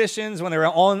living conditions when they're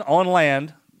on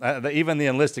land, even the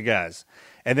enlisted guys,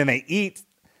 and then they eat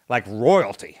like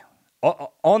royalty.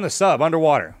 On the sub,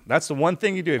 underwater. That's the one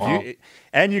thing you do.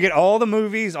 And you get all the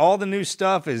movies, all the new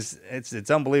stuff.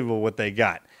 It's unbelievable what they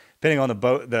got, depending on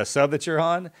the sub that you're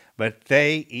on. But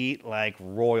they eat like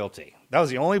royalty. That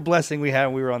was the only blessing we had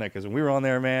when we were on there. Because when we were on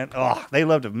there, man, they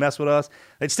loved to mess with us.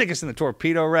 They'd stick us in the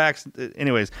torpedo racks.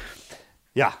 Anyways,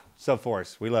 yeah, sub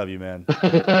force, we love you, man.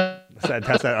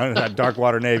 that's that dark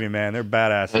water Navy, man. They're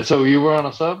badass. And so you were on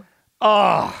a sub?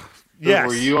 Oh. Yes.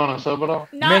 Were you on a sub at all?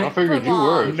 Not I figured you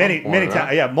were. Many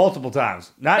times. Yeah, multiple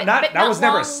times. I was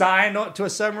never assigned to a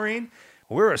submarine.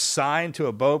 We were assigned to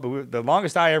a boat, but the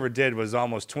longest I ever did was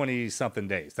almost 20-something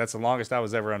days. That's the longest I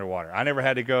was ever underwater. I never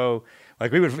had to go,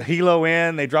 like we would helo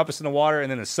in, they drop us in the water,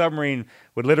 and then a submarine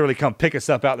would literally come pick us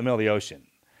up out in the middle of the ocean.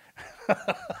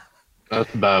 That's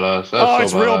badass.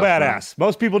 It's real badass.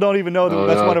 Most people don't even know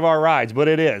that's one of our rides, but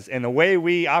it is. And the way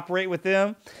we operate with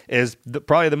them is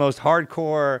probably the most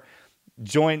hardcore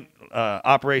joint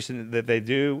operation that they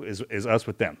do is us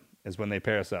with them, is when they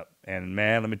pair us up. And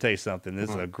man, let me tell you something. This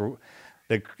is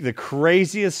the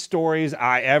craziest stories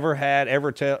I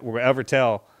ever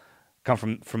tell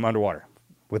come from underwater.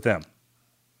 with them.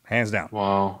 Hands down.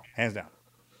 Wow. Hands down.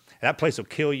 That place will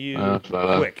kill you That's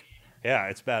badass. quick. Yeah,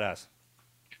 it's badass.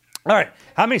 All right.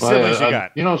 How many Well, siblings you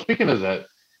got? You know, speaking of that,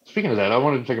 I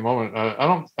wanted to take a moment.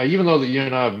 Even though that you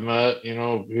and I have met, you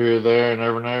know, here, there, and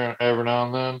every now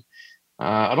and then,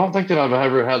 I don't think that I've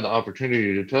ever had the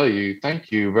opportunity to tell you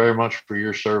thank you very much for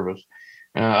your service.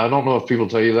 I don't know if people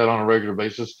tell you that on a regular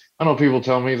basis. I know people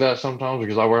tell me that sometimes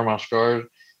because I wear my scars.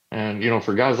 And, you know,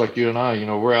 for guys like you and I, you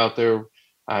know, we're out there.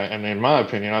 And in my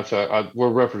opinion, I'd say we're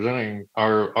representing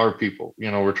our people.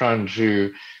 You know, we're trying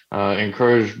to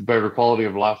encourage better quality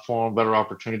of life for them, better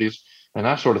opportunities, and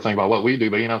that sort of thing by what we do.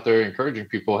 Being out there encouraging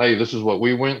people, hey, this is what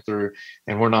we went through,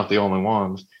 and we're not the only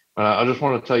ones. I just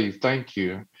want to tell you thank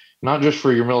you, not just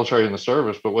for your military and the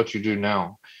service, but what you do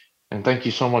now. And thank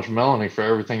you so much, Melanie, for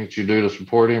everything that you do to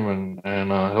support him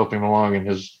and help him along in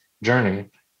his journey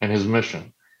and his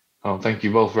mission. Thank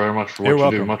you both very much for what You're you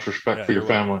welcome. do. Much respect for your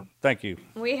family. Thank you.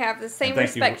 We have the same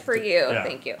thank you. respect for you. Yeah.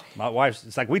 Thank you. My wife's,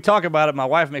 it's like we talk about it. My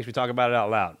wife makes me talk about it out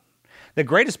loud. The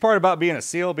greatest part about being a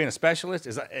SEAL, being a specialist,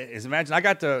 is imagine I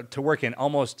got to work in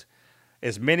almost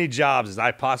as many jobs as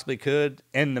I possibly could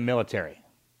in the military.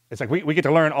 It's like we get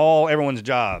to learn everyone's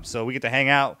jobs. So we get to hang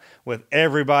out with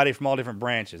everybody from all different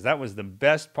branches. That was the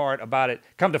best part about it.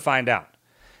 Come to find out.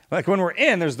 Like when we're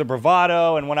in, there's the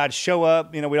bravado, and when I'd show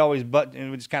up, you know, we'd always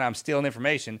and we just kind of, I'm stealing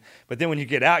information. But then when you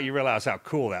get out, you realize how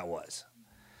cool that was.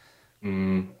 I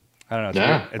don't know. It's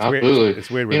Yeah, weird. It's absolutely. Weird. It's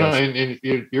weird. With you know, us.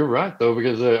 and you're right though,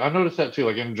 because I noticed that too.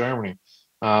 Like in Germany,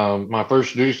 my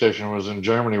first duty station was in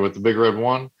Germany with the Big Red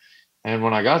One, and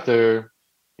when I got there,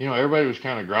 you know, everybody was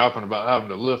kind of griping about having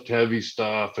to lift heavy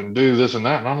stuff and do this and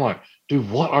that, and I'm like, dude,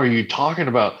 what are you talking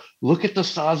about? Look at the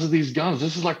size of these guns.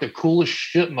 This is like the coolest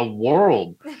shit in the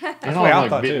world. You know,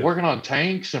 like working on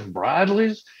tanks and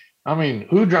Bradleys. I mean,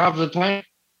 who drives a tank?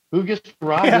 Who gets to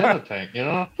ride in a tank? You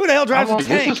know, who the hell drives a tank?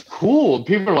 This is cool.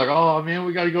 People are like, oh man,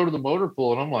 we got to go to the motor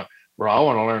pool, and I'm like, bro, I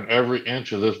want to learn every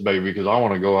inch of this baby because I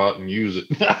want to go out and use it.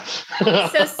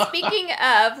 So speaking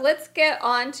of, let's get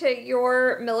on to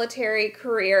your military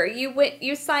career.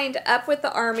 You signed up with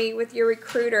the Army with your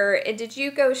recruiter, and did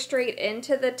you go straight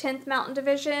into the 10th Mountain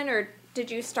Division, or did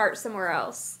you start somewhere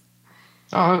else?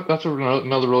 Oh, that's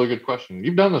another really good question.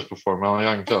 You've done this before, Melanie,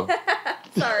 I can tell.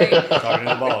 Sorry. Talking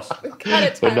to the boss.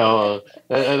 But no,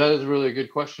 that is really a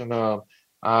good question. When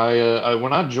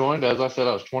I joined, as I said,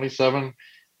 I was 27.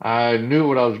 I knew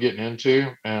what I was getting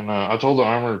into, and I told the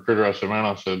Army recruiter, I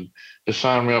said, just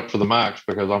sign me up for the max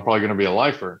because I'm probably going to be a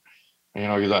lifer. You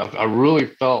know, because I really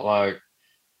felt like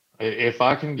if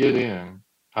I can get in,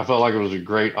 I felt like it was a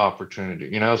great opportunity.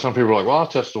 You know, some people are like, well, I'll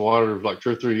test the water for like 2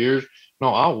 or 3 years. No,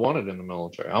 I wanted in the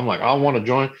military. I'm like, I want to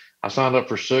join. I signed up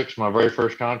for 6, my very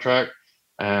first contract.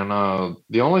 And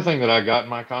the only thing that I got in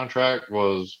my contract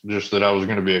was just that I was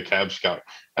going to be a cab scout.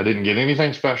 I didn't get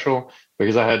anything special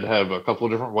because I had to have a couple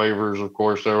of different waivers. Of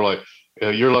course, they were like,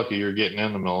 you're lucky you're getting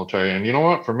in the military. And you know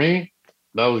what? For me,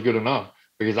 that was good enough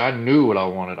because I knew what I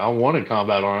wanted. I wanted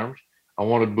combat arms. I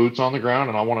wanted boots on the ground,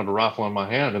 and I wanted a rifle in my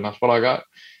hand. And that's what I got.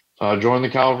 So I joined the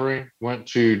cavalry, went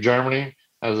to Germany,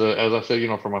 as I said, you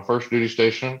know, for my first duty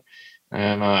station.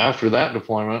 And after that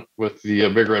deployment with the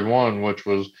Big Red One, which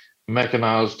was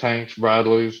mechanized tanks,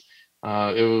 Bradleys,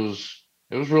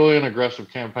 it was really an aggressive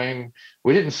campaign.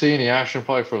 We didn't see any action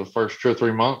play for the first 2 or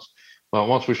 3 months, but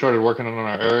once we started working in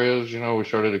our areas, you know, we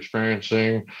started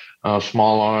experiencing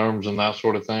small arms and that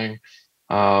sort of thing,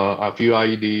 a few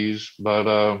IEDs.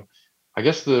 But I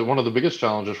guess one of the biggest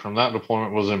challenges from that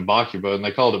deployment was in Bakuba, and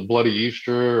they called it Bloody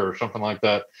Easter or something like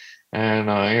that. And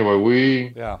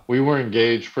anyway, we were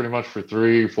engaged pretty much for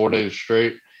 3-4 days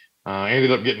straight.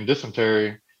 Ended up getting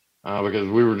dysentery because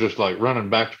we were just like running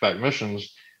back-to-back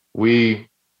missions.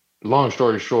 Long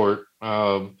story short,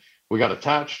 we got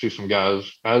attached to some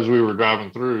guys as we were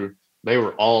driving through. They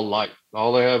were all light.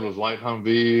 All they had was light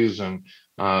Humvees and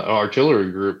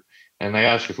artillery group, and they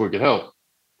asked if we could help.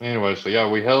 Anyway, so yeah,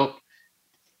 we helped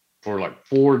for like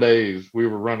 4 days. We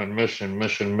were running mission,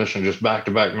 just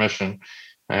back-to-back mission.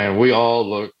 And we all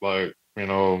looked like, you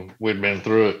know, we'd been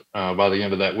through it by the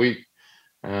end of that week.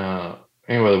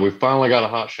 Anyway, we finally got a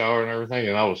hot shower and everything,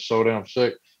 and I was so damn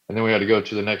sick. And then we had to go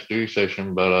to the next duty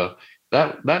station. But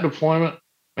that deployment,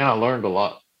 man, I learned a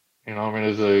lot. You know, I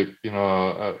mean,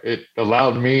 it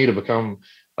allowed me to become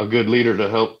a good leader to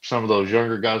help some of those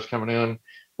younger guys coming in.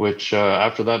 Which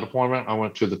after that deployment, I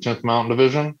went to the 10th Mountain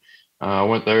Division. I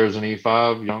went there as an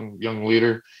E5, young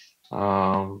leader.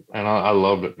 And I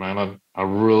loved it, man. I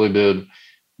really did.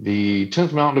 The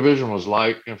 10th Mountain Division was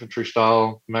light infantry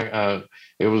style.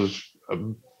 It was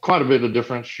quite a bit of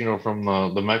difference, you know, from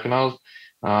the mechanized,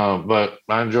 but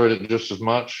I enjoyed it just as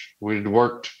much. We'd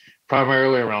worked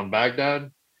primarily around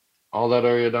Baghdad, all that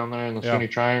area down there in the Sunni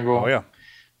Triangle. Oh yeah.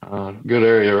 Good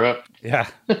area, right? Yeah.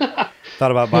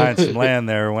 Thought about buying some land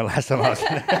there when last time I was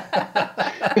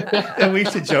there. And we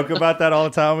used to joke about that all the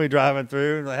time. We driving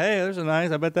through. Like, hey, there's a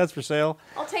nice. I bet that's for sale.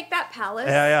 I'll take that palace.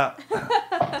 Yeah.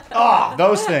 Oh,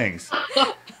 those things.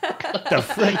 The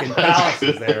freaking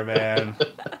palaces there, man.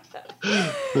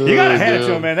 You got to hand it to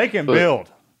them, man. They can build.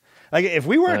 Like, if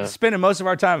we weren't spending most of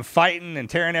our time fighting and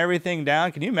tearing everything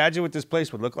down, can you imagine what this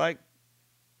place would look like?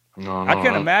 No, I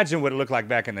can't imagine what it looked like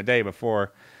back in the day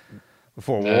before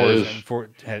wars and before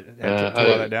had tore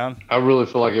all that down. I really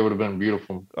feel like it would have been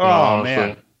beautiful. Oh,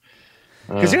 man.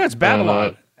 Because, it's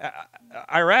Babylon.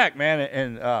 Iraq, man,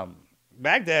 and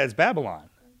Baghdad's Babylon.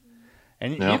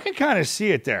 And you can kind of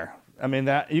see it there. I mean,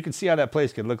 that you can see how that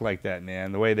place could look like that,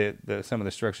 man, the way that some of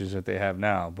the structures that they have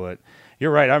now. But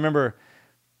you're right. I remember,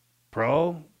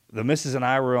 the missus and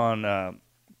I were on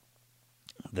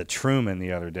the Truman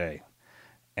the other day.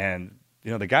 And,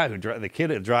 the guy the kid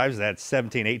that drives that's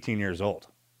 17, 18 years old.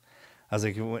 I was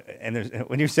like, and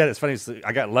when you said it's funny,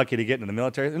 I got lucky to get into the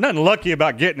military. There's nothing lucky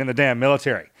about getting in the damn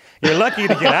military. You're lucky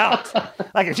to get out.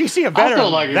 Like, if you see a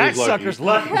veteran, that sucker's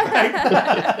lucky. Right?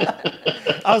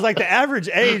 I was like, the average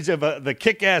age of the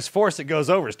kick-ass force that goes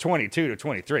over is 22 to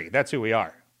 23. That's who we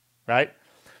are, right?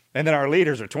 And then our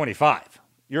leaders are 25.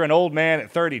 You're an old man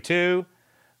at 32.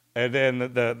 And then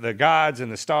the gods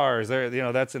and the stars, they're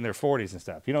that's in their 40s and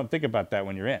stuff. You don't think about that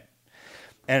when you're in.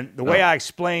 And the way I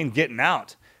explained getting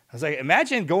out, I was like,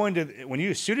 imagine going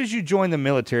as soon as you join the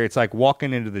military, it's like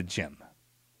walking into the gym.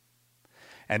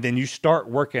 And then you start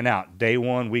working out day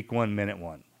one, week one, minute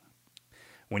one.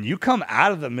 When you come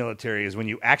out of the military is when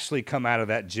you actually come out of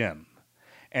that gym.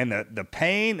 And the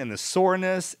pain and the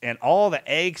soreness and all the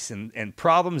aches and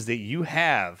problems that you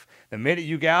have the minute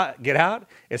you get out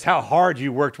is how hard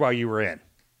you worked while you were in.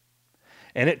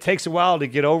 And it takes a while to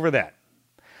get over that.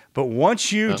 But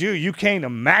once you do, you can't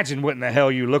imagine what in the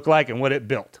hell you look like and what it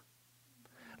built.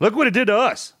 Look what it did to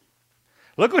us.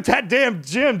 Look what that damn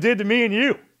gym did to me and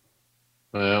you.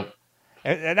 Yeah.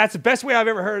 And that's the best way I've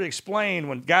ever heard it explained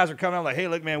when guys are coming out like, hey,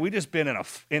 look, man, we just been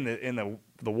in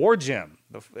the war gym.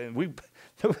 And we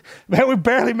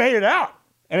barely made it out.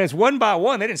 And it's one by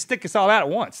one. They didn't stick us all out at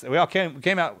once. We all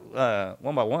came out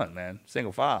one by one, man.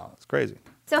 Single file. It's crazy.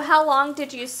 So how long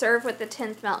did you serve with the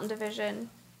 10th Mountain Division?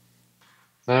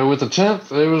 With the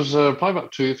 10th, it was probably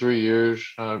about 2-3 years,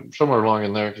 somewhere along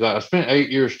in there. Because I spent 8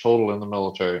 years total in the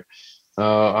military.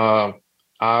 I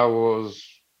was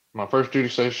my first duty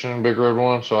station, Big Red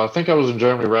 1. So I think I was in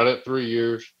Germany right at 3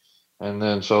 years. And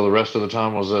then so the rest of the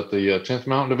time was at the 10th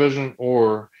Mountain Division,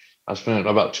 or I spent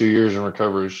about 2 years in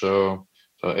recovery. So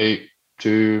 8,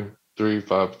 2, 3,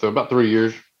 5, so about 3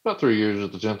 years. About 3 years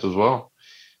at the 10th as well.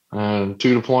 And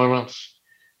 2 deployments.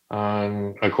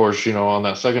 And of course, on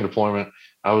that second deployment,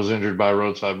 I was injured by a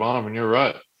roadside bomb. And you're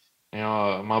right.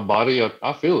 My body,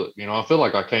 I feel it. I feel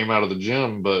like I came out of the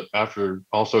gym, but after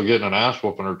also getting an ass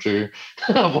whooping or two.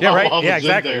 Yeah, right. Yeah,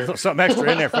 exactly. Something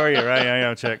extra in there for you, right?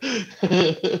 Yeah, check.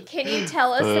 Can you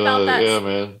tell us about that? Yeah,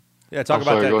 man. Yeah, talk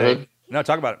about that. Go ahead. No,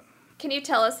 talk about it. Can you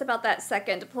tell us about that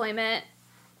second deployment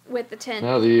with the 10th?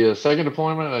 Now, the second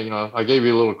deployment, I gave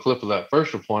you a little clip of that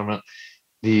first deployment.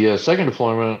 The second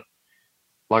deployment,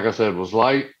 like I said, was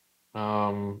light.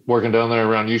 Working down there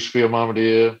around Yusufia,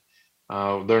 Mahmudiya.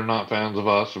 They're not fans of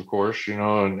us, of course,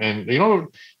 and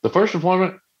the first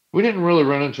deployment, we didn't really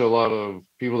run into a lot of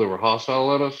people that were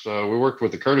hostile at us. We worked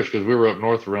with the Kurdish because we were up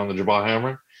north around the Jabal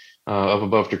Hammer, up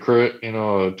above Tikrit.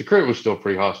 Tikrit was still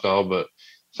pretty hostile, but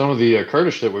some of the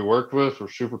Kurdish that we worked with were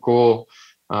super cool.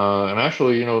 And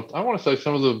actually, I want to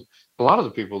say a lot of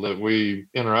the people that we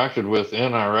interacted with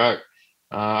in Iraq,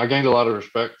 I gained a lot of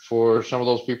respect for some of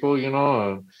those people,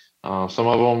 some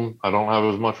of them I don't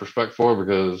have as much respect for,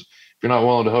 because if you're not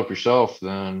willing to help yourself,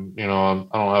 then, I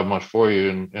don't have much for you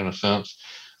in a sense.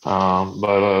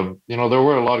 But there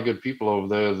were a lot of good people over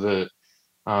there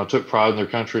that took pride in their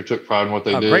country, took pride in what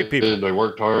they did. Great people. They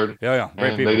worked hard. Yeah. Great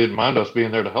and people. They didn't mind us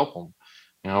being there to help them.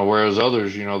 Whereas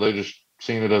others, they just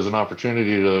seen it as an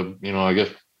opportunity to, I guess,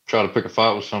 try to pick a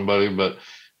fight with somebody. But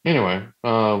anyway,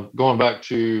 going back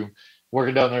to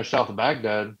working down there south of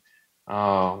Baghdad,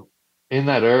 in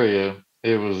that area,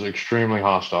 it was extremely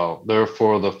hostile. There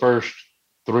for the first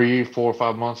 3, 4,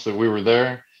 5 months that we were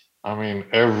there, I mean,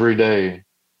 every day,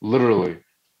 literally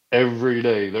every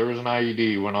day, there was an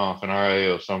IED went off in our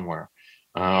AO somewhere,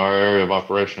 our area of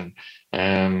operation.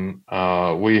 And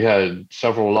we had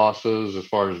several losses as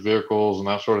far as vehicles and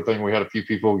that sort of thing. We had a few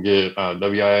people get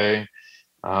WIA.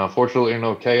 Fortunately,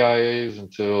 no KIAs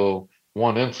until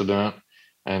one incident.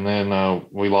 And then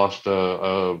we lost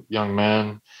a young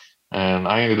man and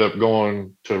I ended up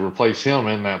going to replace him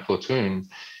in that platoon.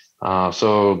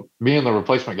 So being the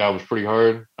replacement guy was pretty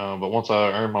hard. But once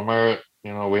I earned my merit,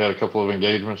 we had a couple of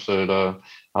engagements that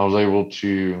I was able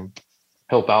to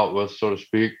help out with, so to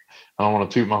speak. I don't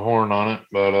want to toot my horn on it,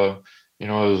 but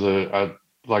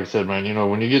like I said, man,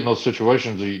 when you get in those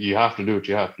situations, you have to do what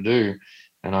you have to do,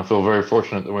 and I feel very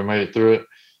fortunate that we made it through it.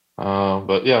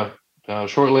 But yeah,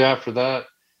 shortly after that,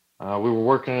 we were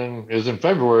working. It was in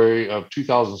February of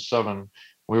 2007.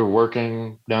 We were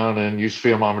working down in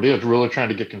Yusuf Mahmoudiyah, really trying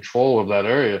to get control of that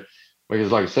area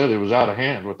because, like I said, it was out of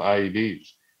hand with IEDs.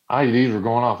 IEDs were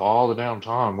going off all the damn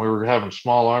time. We were having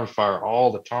small arms fire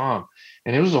all the time,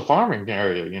 and it was a farming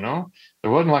area. It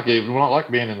wasn't like it was not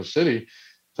like being in the city.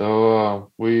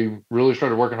 So we really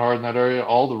started working hard in that area.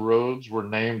 All the roads were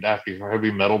named after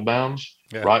heavy metal bands,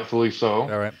 rightfully so.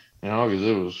 All right. Because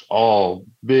it was all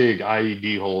big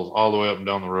IED holes all the way up and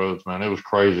down the roads, man. It was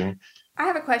crazy. I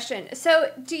have a question. So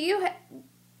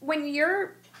when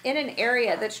you're in an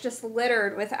area that's just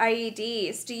littered with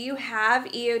IEDs, do you have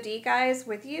EOD guys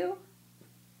with you?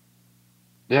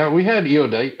 Yeah, we had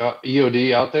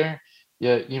EOD out there.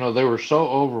 Yeah, they were so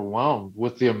overwhelmed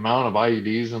with the amount of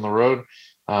IEDs in the road.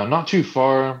 Not too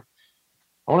far,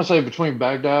 I want to say between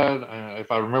Baghdad,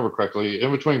 if I remember correctly,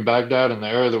 in between Baghdad and the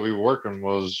area that we were working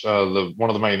was one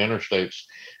of the main interstates.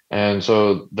 And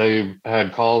so they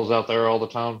had calls out there all the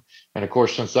time. And of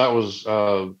course, since that was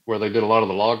where they did a lot of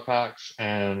the log packs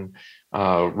and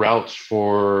routes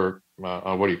for,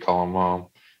 what do you call them?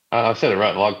 I said it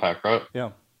right, log pack, right?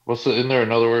 Yeah. Isn't there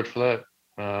another word for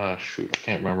that? Shoot, I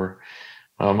can't remember.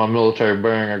 My military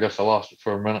bearing, I guess I lost it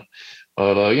for a minute.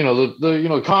 But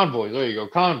the convoys, there you go,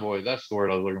 convoy. That's the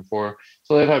word I was looking for.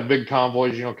 So they'd have big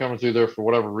convoys, coming through there for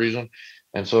whatever reason,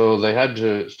 and so they had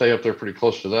to stay up there pretty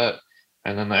close to that.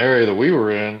 And then the area that we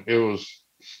were in, it was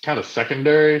kind of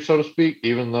secondary, so to speak,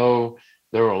 even though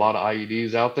there were a lot of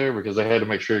IEDs out there because they had to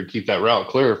make sure to keep that route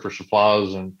clear for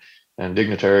supplies and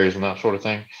dignitaries and that sort of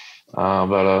thing.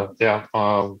 The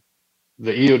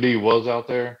EOD was out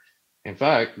there. In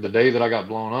fact, the day that I got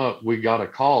blown up, we got a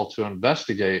call to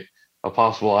investigate a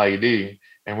possible IED,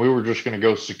 and we were just going to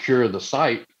go secure the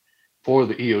site for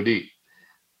the EOD.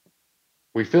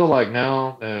 We feel like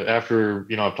now, after,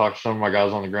 I've talked to some of my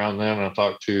guys on the ground then, and I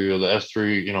talked to the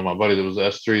S3, my buddy that was the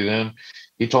S3 then,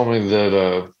 he told me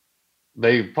that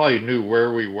they probably knew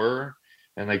where we were,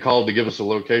 and they called to give us a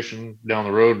location down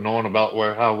the road, knowing about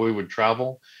how we would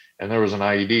travel. And there was an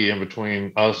IED in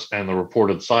between us and the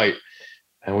reported site.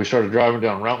 And we started driving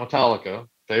down Route Metallica,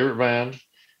 favorite band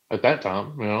at that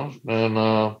time, and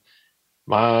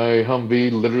my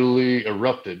Humvee literally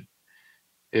erupted.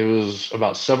 It was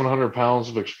about 700 pounds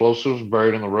of explosives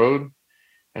buried in the road,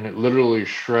 and it literally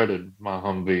shredded my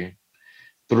Humvee.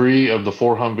 3 of the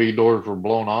 4 Humvee doors were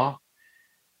blown off,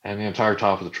 and the entire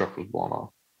top of the truck was blown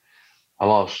off. I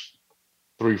lost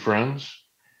 3 friends.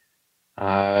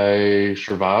 I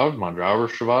survived. My driver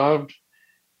survived.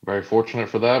 Very fortunate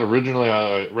for that. Originally,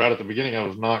 right at the beginning, I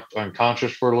was knocked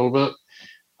unconscious for a little bit.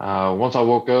 Once I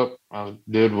woke up, I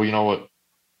did, what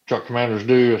truck commanders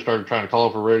do. I started trying to call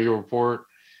up a radio report.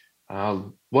 I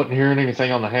wasn't hearing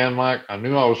anything on the hand mic. I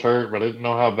knew I was hurt, but I didn't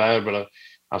know how bad. But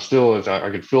I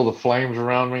could feel the flames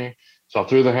around me. So I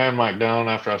threw the hand mic down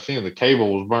after I seen the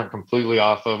cable was burnt completely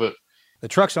off of it. The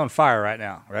truck's on fire right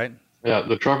now, right? Yeah,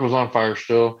 the truck was on fire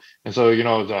still. And so,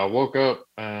 as I woke up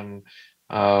and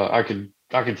I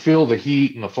could feel the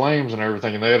heat and the flames and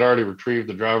everything. And they had already retrieved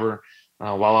the driver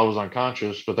while I was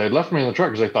unconscious, but they left me in the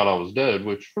truck because they thought I was dead,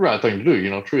 which is the right thing to do,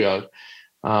 triage.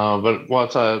 But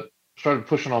once I started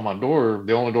pushing on my door,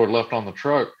 the only door left on the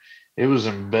truck, it was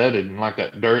embedded in like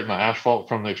that dirt and the asphalt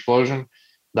from the explosion.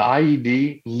 The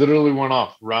IED literally went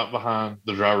off right behind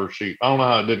the driver's seat. I don't know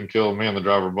how it didn't kill me and the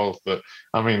driver both, but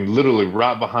I mean, literally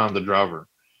right behind the driver.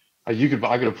 I could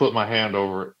have put my hand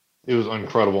over it. It was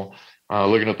incredible.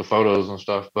 Looking at the photos and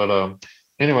stuff. But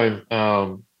anyway,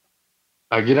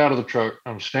 I get out of the truck.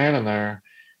 I'm standing there,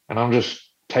 and I'm just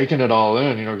taking it all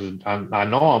in, because I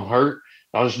know I'm hurt.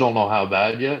 I just don't know how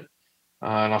bad yet.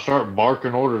 And I start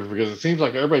barking orders because it seems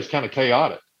like everybody's kind of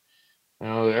chaotic.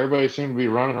 Everybody seems to be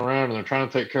running around, and they're trying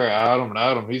to take care of Adam. And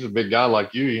Adam, he's a big guy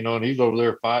like you, and he's over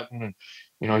there fighting,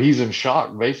 and he's in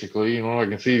shock basically. I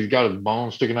can see he's got his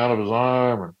bones sticking out of his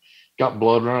arm and got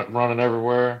blood running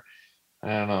everywhere.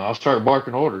 And I start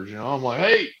barking orders, I'm like,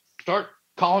 hey, start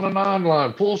calling a 9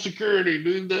 line, pull security,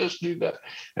 do this, do that.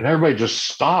 And everybody just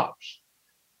stops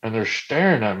and they're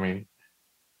staring at me.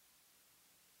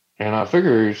 And I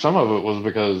figure some of it was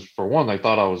because, for one, they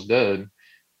thought I was dead.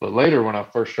 But later, when I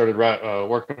first started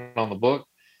working on the book,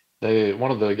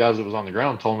 one of the guys that was on the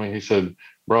ground told me, he said,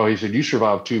 bro, you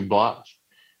survived 2 blasts.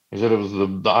 He said it was the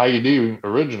IED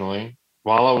originally.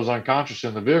 While I was unconscious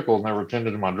in the vehicle and they were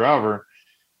tending to my driver,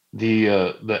 the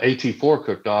AT4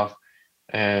 cooked off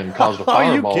and caused a Are you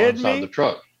fireball kidding inside me? the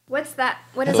truck. What's that?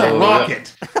 What is It's So, a that?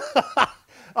 rocket.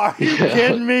 Are you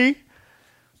kidding me?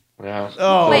 Yeah.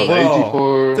 Oh, Wait. The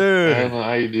AT4 dude. and the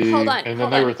IED. Hold on, And then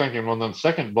hold they on. were thinking when the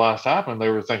second blast happened, they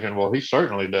were thinking, well, he's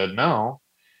certainly dead now.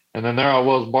 And then there I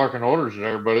was barking orders at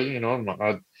everybody, you know,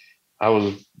 and I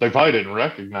was, they probably didn't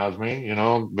recognize me, you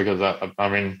know, because I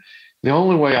mean, the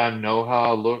only way I know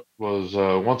how I looked was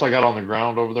once I got on the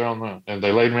ground over there and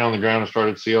they laid me on the ground and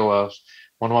started COS.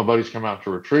 One of my buddies came out to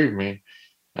retrieve me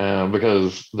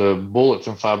because the bullets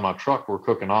inside my truck were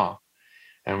cooking off.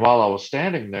 And while I was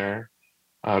standing there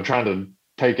trying to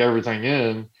take everything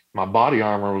in, my body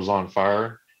armor was on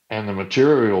fire and the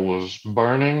material was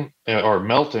burning or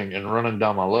melting and running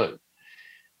down my leg.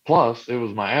 Plus, it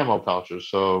was my ammo pouches.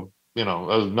 So, you know,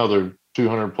 that was another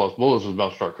 200 plus bullets was about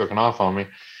to start cooking off on me.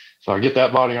 So I get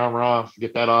that body armor off,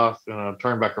 get that off, and I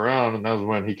turn back around. And that was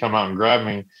when he come out and grabbed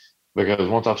me because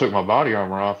once I took my body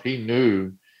armor off, he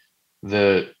knew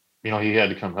that, you know, he had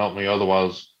to come help me.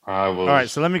 Otherwise, I was. All right,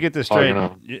 so let me get this Oh, straight. you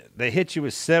know. They hit you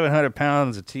with 700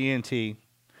 pounds of TNT.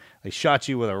 They shot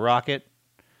you with a rocket,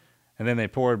 and then they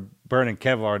poured burning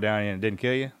Kevlar down you and it didn't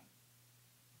kill you?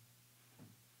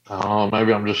 Oh,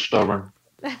 maybe I'm just stubborn.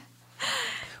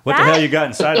 What the hell you got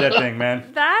inside that thing, man?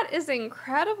 That is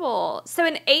incredible. So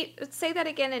say that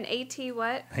again, an AT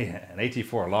what? Yeah, an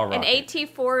AT-4, law rocket. An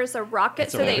AT4 is a rocket,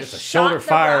 It's so they it's a shot shoulder the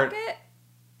fired. rocket?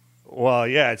 Well,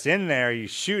 yeah, it's in there. You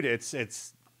shoot it.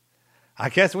 It's I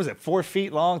guess, was it 4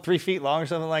 feet long, 3 feet long or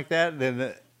something like that?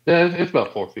 Yeah, it's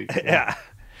about 4 feet. Yeah.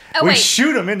 Oh, we wait.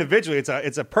 shoot them individually.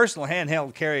 It's a personal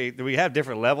handheld carry. We have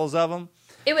different levels of them.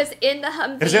 It was in the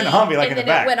Humvee. It was in the Humvee, like and in the then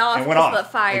back. it went off and because of the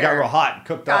fire. It got real hot and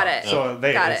cooked Got off. it. So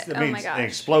Got it it. Oh means my gosh. they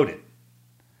exploded.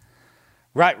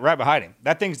 Right behind him.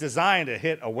 That thing's designed to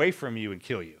hit away from you and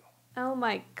kill you. Oh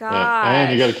my Yeah. gosh.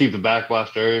 And you got to keep the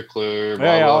backblast area clear. Blah,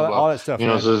 Yeah, blah, blah. all that stuff. You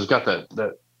know, man. so it's got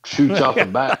that shoots off the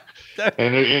back.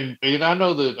 And I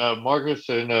know that Marcus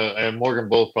and Morgan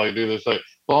both probably do this. Like,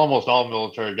 well, almost all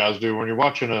military guys do. When you're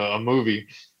watching a movie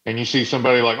and you see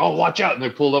somebody like, oh, watch out, and they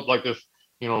pull up like this,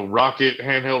 you know,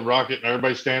 handheld rocket, and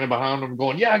everybody's standing behind them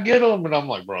going, yeah, get them. And I'm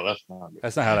like, bro, that's not good.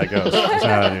 That's not how that goes. That's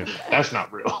not how that is. That's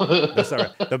not real. That's all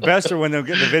right. The best are when they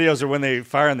get the videos are when they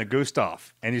fire in the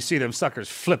Gustav and you see them suckers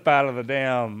flip out of the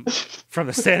damn from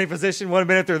the standing position. 1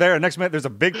 minute they're there, and next minute there's a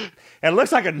big, and it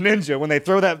looks like a ninja when they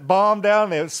throw that bomb down.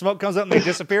 The smoke comes up and they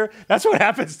disappear. That's what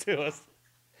happens to us.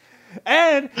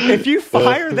 And if you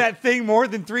fire that thing more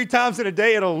than 3 times in a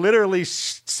day, it'll literally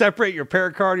separate your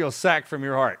pericardial sac from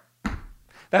your heart.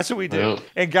 That's what we do. Yeah.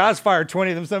 And guys fire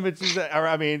 20 of them. Some bitches,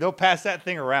 I mean, they'll pass that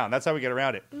thing around. That's how we get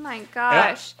around it. Oh my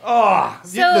gosh. The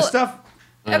So- stuff.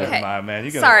 Okay. Never mind,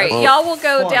 man. Sorry, that's y'all will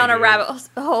go funny, down a dude. rabbit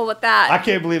hole with that. I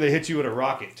can't believe they hit you with a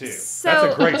rocket too. So-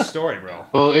 That's a great story, bro.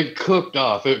 Well, it cooked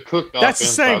off. It cooked off. That's the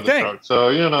same inside the thing. truck. So,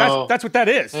 you know. That's what that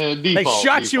is. They Default,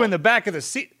 shot you in the back of the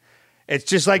seat. It's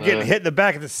just like getting Yeah. hit in the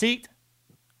back of the seat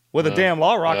with a Yeah. damn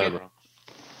law Yeah, rocket, bro.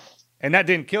 and that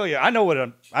didn't kill you. I know what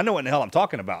in the hell I'm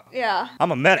talking about. Yeah.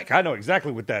 I'm a medic. I know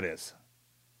exactly what that is.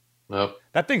 Nope.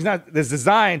 That thing's not. It's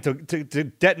designed to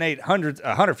detonate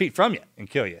 100 feet from you and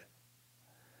kill you.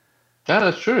 Yeah,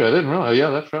 that's true. I didn't realize. Yeah,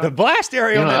 that's right. The blast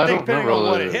area You on know, that I thing, don't depending on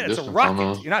remember what the it hit, it's a distance on rocket.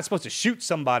 those. You're not supposed to shoot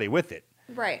somebody with it.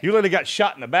 Right. You literally got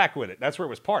shot in the back with it. That's where it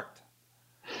was parked.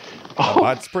 Oh.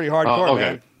 It's pretty hardcore, Okay.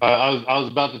 man. I was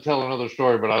about to tell another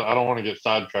story, but I don't want to get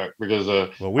sidetracked because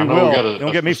Well, we I know will. we got Don't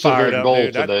a get me specific fired up, goal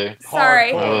dude. today.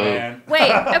 Sorry. Hardcore, man.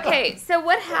 Wait, okay. So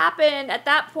what happened at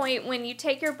that point when you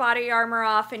take your body armor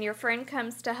off and your friend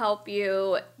comes to help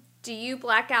you? Do you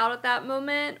black out at that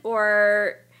moment,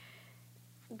 or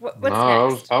what's No,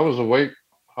 next? I was awake.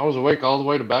 I was awake all the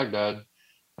way to Baghdad,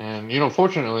 and you know,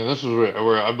 fortunately, this is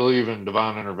where I believe in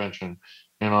divine intervention.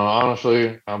 You know,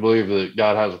 honestly, I believe that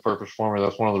God has a purpose for me.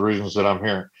 That's one of the reasons that I'm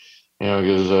here. You know,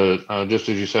 because just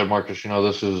as you said, Marcus, you know,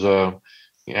 this is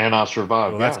and I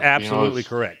survived. Well, that's Yeah, you know, absolutely it's-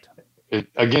 correct.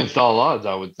 against all odds,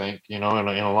 I would think, you know, in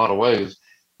a lot of ways.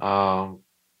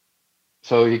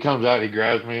 So he comes out, he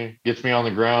grabs me, gets me on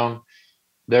the ground.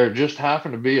 There just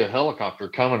happened to be a helicopter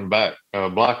coming back,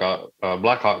 Black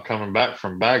Hawk coming back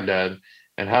from Baghdad,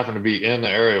 and happened to be in the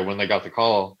area when they got the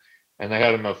call, and they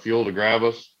had enough fuel to grab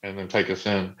us and then take us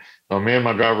in. So me and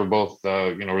my driver both,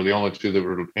 you know, were the only two that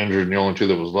were injured and the only two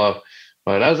that was left.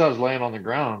 But as I was laying on the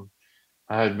ground,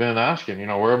 I had been asking, you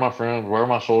know, where are my friends? Where are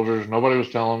my soldiers? Nobody was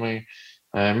telling me.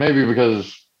 And maybe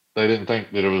because they didn't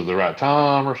think that it was the right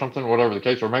time or something, whatever the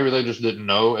case, or maybe they just didn't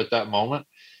know at that moment.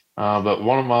 But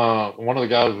one of the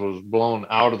guys was blown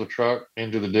out of the truck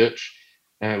into the ditch,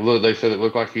 and they said it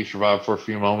looked like he survived for a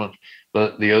few moments,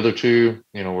 but the other two,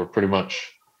 were pretty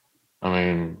much, I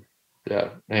mean, yeah.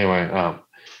 Anyway,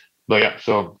 but yeah,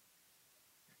 so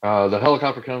the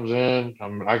helicopter comes in.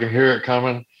 I can hear it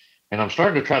coming, and I'm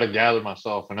starting to try to gather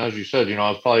myself. And as you said, I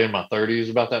was probably in my 30s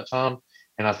about that time,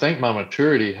 and I think my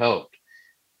maturity helped.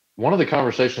 One of the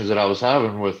conversations that I was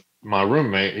having with my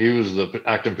roommate, he was the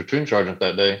acting platoon sergeant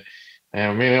that day,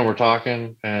 and me and him were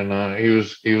talking, and he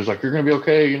was like, "You're gonna be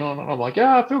okay," and I'm like,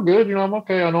 "Yeah, I feel good, I'm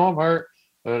okay. I know I'm hurt,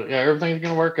 but yeah, everything's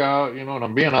gonna work out," and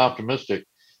I'm being optimistic.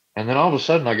 And then all of a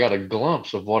sudden, I got a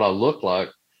glimpse of what I looked like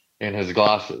in his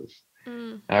glasses.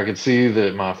 I could see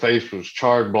that my face was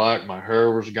charred black, my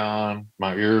hair was gone,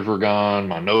 my ears were gone,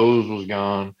 my nose was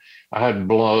gone. I had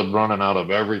blood running out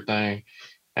of everything,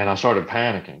 and I started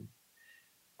panicking.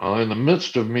 In the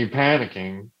midst of me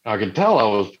panicking, I could tell I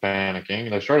was panicking.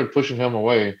 They started pushing him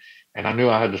away, and I knew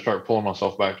I had to start pulling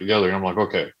myself back together. And I'm like,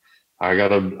 okay, I got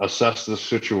to assess this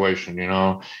situation, And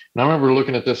I remember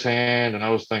looking at this hand, and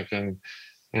I was thinking,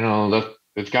 that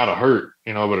it's got to hurt,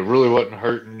 but it really wasn't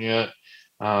hurting yet.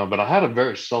 But I had a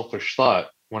very selfish thought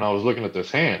when I was looking at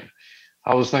this hand.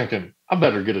 I was thinking, I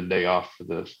better get a day off for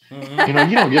this. You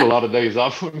don't get a lot of days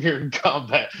off when you're in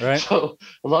combat. Right. So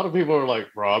a lot of people are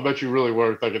like, bro, I bet you really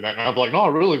were thinking that. And I'm like, no, I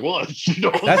really was.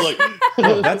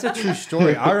 That's a true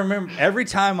story. I remember every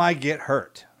time I get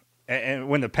hurt and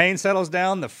when the pain settles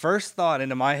down, the first thought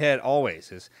into my head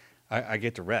always is I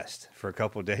get to rest for a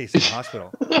couple of days in the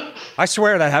hospital. I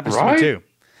swear that happens to me too.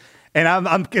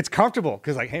 And it's comfortable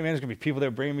because like, hey man, there's gonna be people there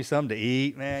bringing me something to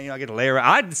eat, man. I get to lay around.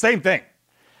 I did the same thing.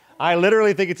 I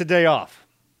literally think it's a day off.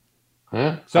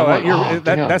 Yeah. So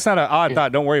that's not an odd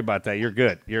thought. Don't worry about that. You're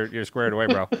good. You're squared away,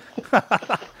 bro.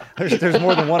 there's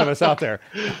more than one of us out there.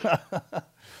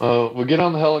 We get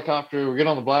on the helicopter. We get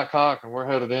on the Black Hawk, and we're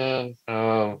headed in.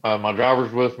 My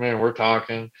driver's with me, and we're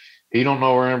talking. He don't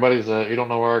know where anybody's at. He don't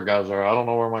know where our guys are. I don't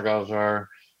know where my guys are.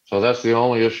 So that's the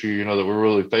only issue, that we're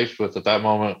really faced with at that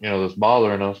moment, that's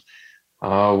bothering us.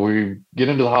 We get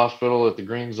into the hospital at the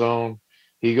green zone.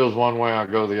 He goes one way, I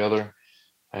go the other.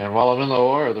 And while I'm in the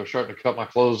OR, they're starting to cut my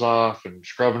clothes off and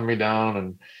scrubbing me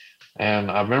down. And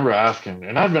I remember asking,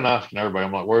 and I'd been asking everybody,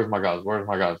 I'm like, where's my guys? Where's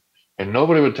my guys? And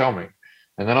nobody would tell me.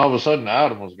 And then all of a sudden,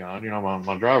 Adam was gone,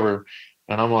 my driver.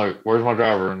 And I'm like, where's my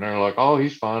driver? And they're like, oh,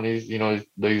 he's fine. He's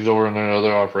over in the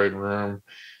other operating room.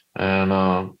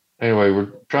 And anyway,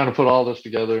 we're trying to put all this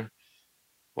together.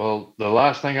 Well, the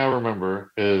last thing I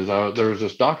remember is there was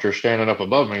this doctor standing up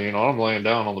above me. I'm laying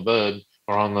down on the bed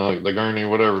or on the gurney,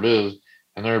 whatever it is,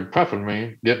 and they're prepping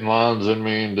me, getting lines in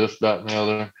me and this, that, and the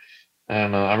other.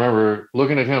 And I remember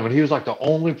looking at him, and he was like the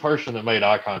only person that made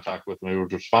eye contact with me,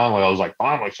 which was finally, I was like,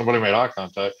 finally, somebody made eye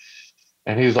contact.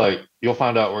 And he's like, you'll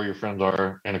find out where your friends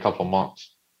are in a couple of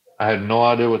months. I had no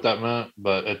idea what that meant,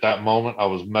 but at that moment, I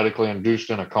was medically induced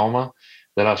in a coma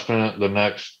that I spent the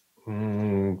next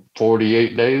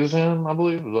 48 days in, I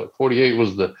believe. It was like 48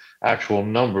 was the actual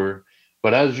number.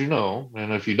 But as you know,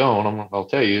 and if you don't, I'll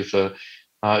tell you,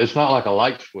 it's not like a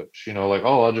light switch, like,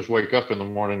 oh, I'll just wake up in the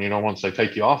morning, once they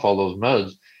take you off all those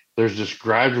meds. There's this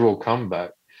gradual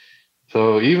comeback.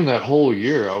 So even that whole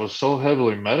year, I was so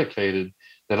heavily medicated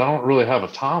that I don't really have a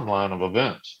timeline of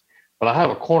events, but I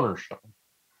have a cornerstone.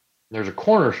 There's a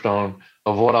cornerstone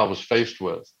of what I was faced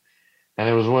with. And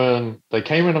it was when they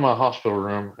came into my hospital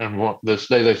room, and this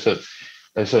day they said,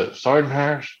 Sergeant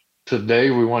Harris, today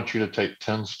we want you to take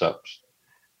 10 steps.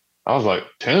 I was like,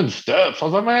 10 steps? I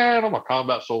was like, man, I'm a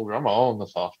combat soldier. I'm going to own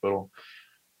this hospital.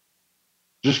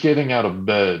 Just getting out of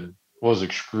bed was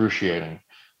excruciating.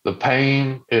 The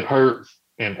pain, it hurt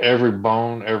in every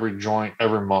bone, every joint,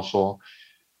 every muscle.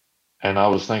 And I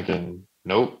was thinking,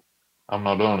 nope, I'm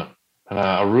not doing it. And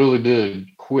I really did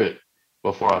quit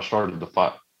before I started the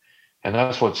fight. And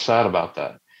that's what's sad about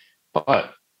that.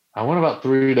 But I went about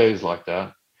 3 days like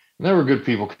that. And there were good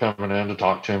people coming in to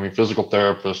talk to me, physical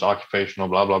therapists, occupational,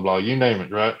 blah, blah, blah, you name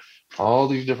it, right? All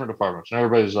these different departments. And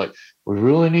everybody's like, we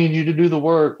really need you to do the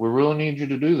work. We really need you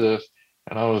to do this.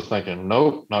 And I was thinking,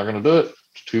 nope, not going to do it.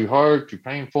 It's too hard, too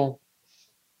painful.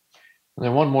 And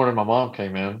then one morning, my mom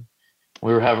came in.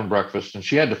 We were having breakfast, and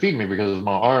she had to feed me because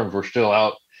my arms were still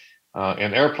out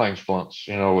in airplane splints,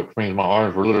 which means my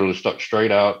arms were literally stuck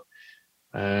straight out.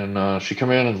 And she come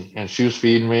in and she was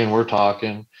feeding me, and we're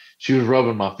talking. She was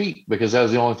rubbing my feet because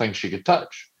that's the only thing she could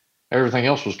touch. Everything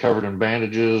else was covered in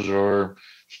bandages or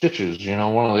stitches,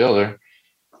 one or the other.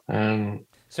 And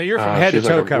so you're from head to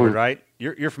toe covered, right?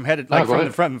 You're from head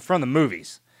to from the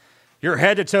movies. You're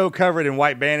head to toe covered in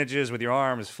white bandages with your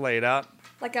arms flayed out,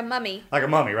 like a mummy. Like a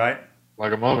mummy, right?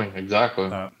 Like a mummy,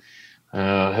 exactly.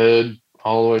 Head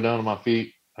all the way down to my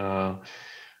feet.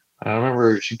 And I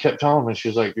remember she kept telling me,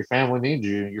 she's like, your family needs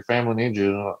you. Your family needs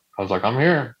you. And I was like, I'm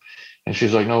here. And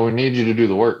she's like, no, we need you to do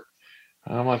the work.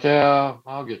 And I'm like, yeah,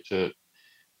 I'll get to it.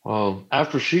 Well,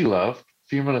 after she left, a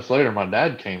few minutes later, my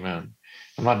dad came in.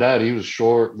 And my dad, he was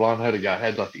short, blonde-headed guy,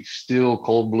 had like these still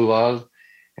cold blue eyes.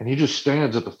 And he just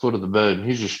stands at the foot of the bed. And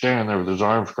he's just standing there with his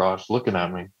arms crossed looking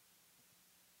at me. And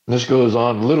this goes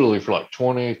on literally for like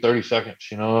 20, 30 seconds,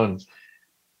 and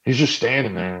he's just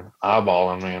standing there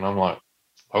eyeballing me. And I'm like,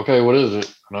 okay, what is it?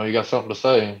 I know you got something to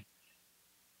say.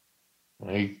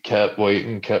 And he kept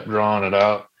waiting, kept drawing it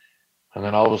out. And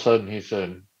then all of a sudden he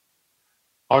said,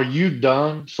 are you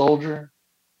done, soldier?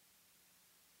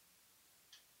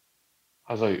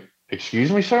 I was like,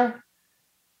 excuse me, sir?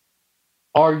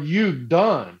 Are you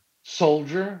done,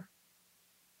 soldier?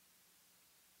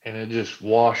 And it just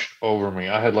washed over me.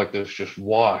 I had like this just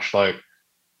wash, like,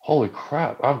 holy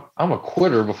crap, I'm a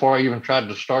quitter before I even tried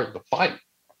to start the fight.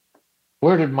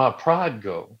 Where did my pride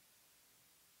go?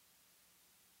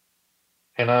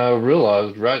 And I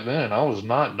realized right then I was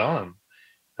not done.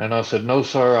 And I said, no,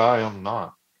 sir, I am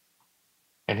not.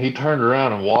 And he turned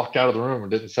around and walked out of the room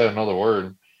and didn't say another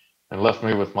word and left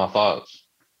me with my thoughts.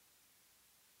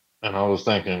 And I was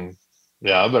thinking,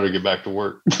 yeah, I better get back to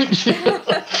work.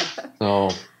 So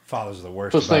Fathers are the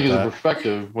worst. just think of about the that.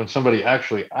 perspective when somebody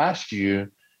actually asks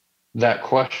you that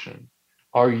question.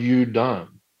 Are you done?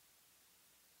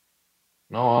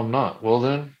 No, I'm not. Well,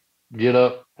 then get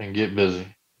up and get busy.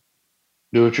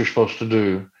 Do what you're supposed to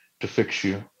do to fix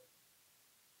you.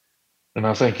 And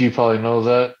I think you probably know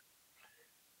that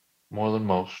more than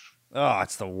most. Oh,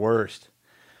 it's the worst.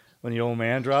 When the old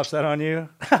man drops that on you.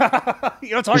 You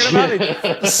know what I'm talking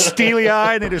about? They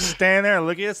steely-eyed, and they just stand there and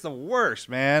look at you. It's the worst,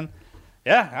 man.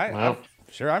 Yeah, Well,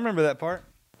 I remember that part.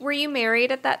 Were you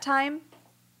married at that time?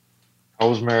 I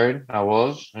was married. I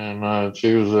was, and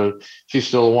she's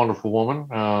still a wonderful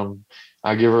woman.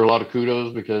 I give her a lot of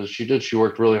kudos because she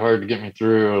worked really hard to get me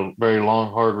through a very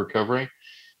long, hard recovery.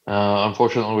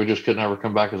 Unfortunately, we just couldn't ever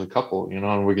come back as a couple,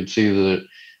 and we could see that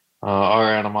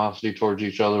our animosity towards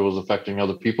each other was affecting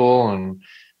other people, and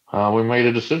we made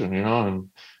a decision, and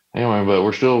anyway, but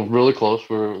we're still really close.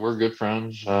 We're good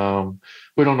friends.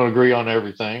 We don't agree on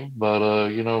everything, but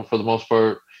for the most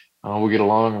part, we get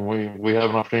along, and we have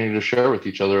an opportunity to share with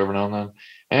each other every now and then.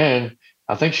 And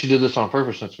I think she did this on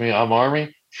purpose. Since I'm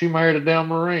Army, she married a damn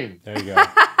Marine. There you go.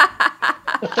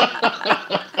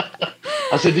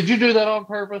 I said, did you do that on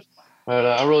purpose? But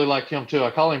I really like him too.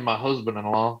 I call him my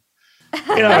husband-in-law. It's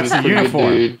a He's a pretty good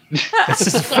uniform. dude.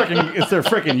 It's their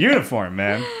freaking uniform,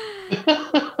 man.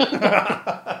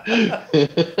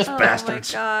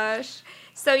 Bastards. Oh my gosh.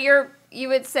 So you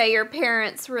would say your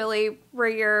parents really were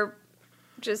your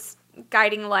just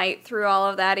guiding light through all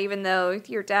of that, even though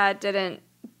your dad didn't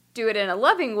do it in a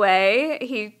loving way.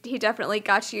 He definitely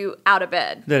got you out of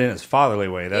bed. That in his fatherly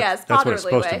way. That's what it's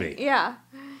supposed to be. Yeah.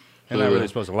 And not really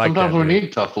supposed to like Sometimes that. we dude.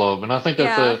 need tough love, and I think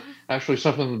that's actually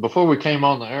something. Before we came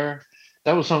on the air,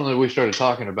 that was something that we started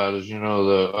talking about. Is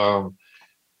the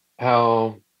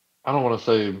how, I don't want to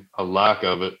say a lack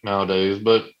of it nowadays,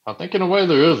 but I think in a way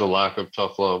there is a lack of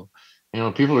tough love.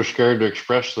 People are scared to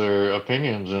express their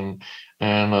opinions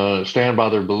and stand by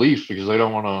their beliefs because they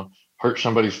don't want to hurt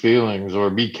somebody's feelings or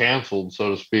be canceled,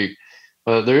 so to speak.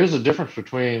 But there is a difference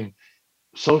between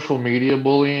social media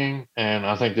bullying and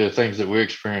I think the things that we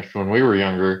experienced when we were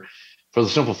younger, for the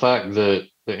simple fact that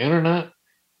the internet,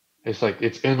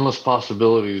 it's endless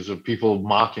possibilities of people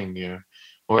mocking you.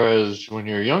 Whereas when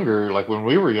you're younger, like when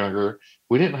we were younger,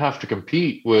 we didn't have to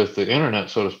compete with the internet,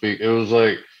 so to speak. It was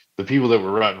like the people that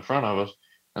were right in front of us.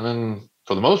 And then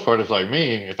for the most part, it's like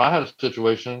me, if I had a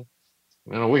situation,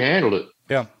 we handled it.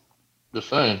 Yeah. Just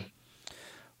saying.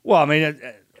 Well, I mean,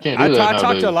 Can't I do that talk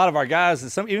nowadays. to a lot of our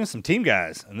guys, and even some team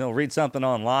guys, and they'll read something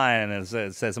online and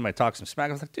it says somebody talks some smack.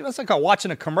 I was like, dude, that's like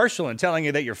watching a commercial and telling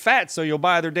you that you're fat so you'll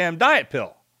buy their damn diet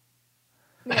pill.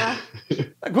 Yeah.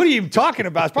 Like, what are you even talking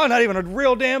about? It's probably not even a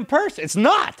real damn person. It's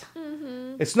not.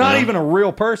 Mm-hmm. It's not even a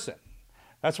real person.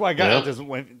 That's why guys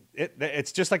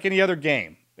it's just like any other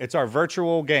game. It's our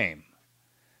virtual game.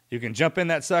 You can jump in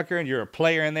that sucker, and you're a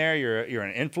player in there. You're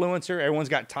an influencer. Everyone's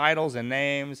got titles and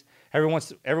names.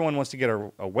 Everyone wants to get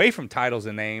away from titles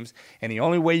and names, and the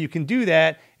only way you can do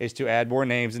that is to add more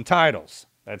names and titles.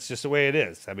 That's just the way it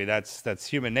is. I mean, that's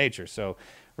human nature. So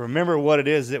remember what it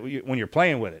is that when you're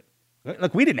playing with it.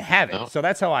 Look, we didn't have it, so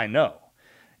that's how I know.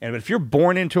 And if you're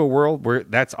born into a world where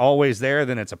that's always there,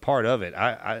 then it's a part of it.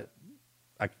 I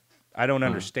don't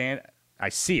understand. I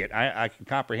see it. I can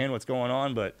comprehend what's going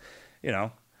on, but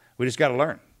we just got to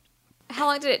learn. How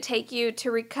long did it take you to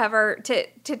recover, to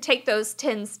take those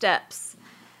 10 steps?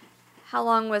 How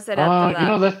long was it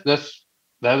after that?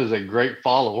 that is a great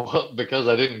follow up because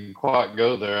I didn't quite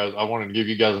go there. I wanted to give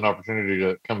you guys an opportunity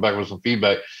to come back with some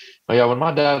feedback. But yeah, when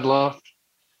my dad left,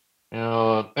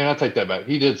 and I take that back.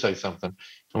 He did say something.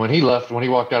 And when he left, when he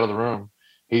walked out of the room,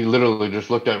 he literally just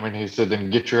looked at me and he said, "Then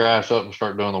get your ass up and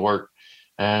start doing the work."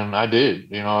 And I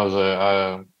did.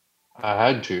 I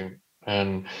had to.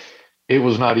 And it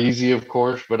was not easy, of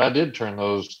course, but I did turn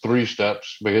those 3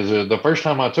 steps because the first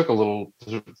time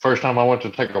I went to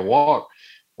take a walk,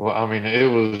 well, I mean, it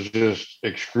was just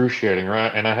excruciating,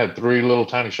 right? And I had 3 little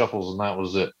tiny shuffles, and that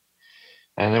was it.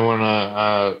 And then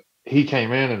when he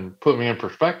came in and put me in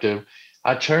perspective,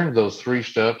 I turned those 3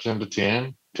 steps into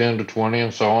 10 to 20,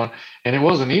 and so on. And it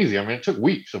wasn't easy. I mean, it took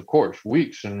weeks, of course,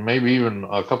 weeks, and maybe even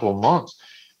a couple of months.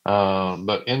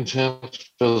 But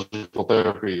intense physical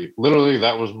therapy, literally,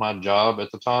 that was my job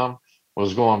at the time,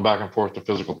 was going back and forth to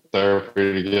physical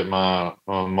therapy to get my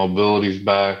mobilities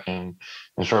back and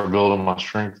start building my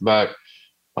strength back.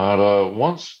 But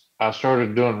once I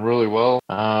started doing really well,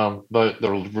 but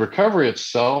the recovery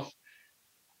itself,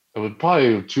 it was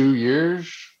probably 2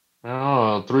 years,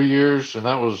 3 years, and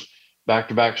that was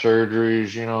back-to-back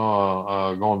surgeries,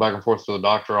 going back and forth to the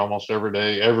doctor almost every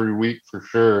day, every week for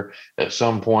sure at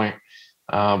some point.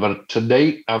 But to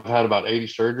date, I've had about 80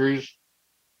 surgeries.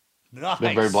 Nice.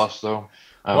 Been very blessed, though.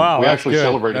 Wow, we actually good.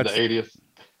 celebrated the 80th.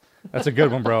 That's a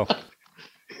good one, bro.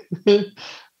 It's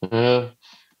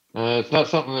not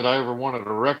something that I ever wanted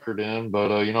a record in,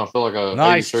 but, I feel like a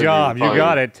nice job. You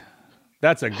got it.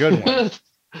 That's a good one.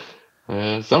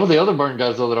 Some of the other burn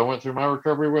guys, though, that I went through my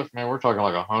recovery with, man, we're talking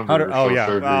like 100 Oh, yeah.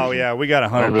 surgeries. Oh, yeah. We got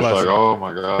 100 I'm just plus. like, oh,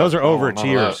 my God. Those are none of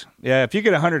overachievers. Yeah, if you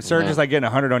get 100 surgeries, Yeah. like getting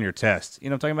 100 on your test. You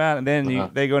know what I'm talking about? And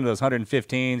then they go into those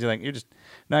 115s. You're like, you're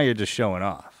just showing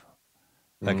off.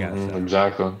 That kind of stuff.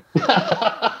 Exactly.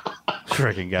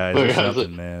 Freaking guys or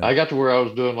something, man. I got to where I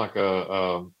was doing like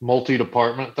a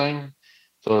multi-department thing.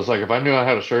 So it's like if I knew I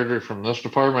had a surgery from this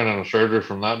department and a surgery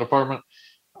from that department,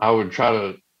 I would try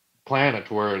to plan it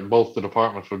to where both the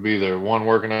departments would be there, one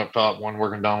working up top, one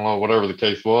working down low, whatever the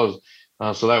case was.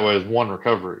 So that way it's one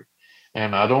recovery.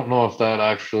 And I don't know if that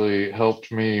actually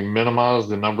helped me minimize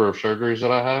the number of surgeries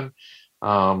that I had.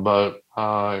 But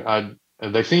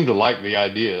they seemed to like the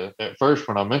idea. At first,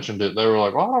 when I mentioned it, they were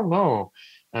like, well, I don't know.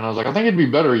 And I was like, I think it'd be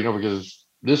better, because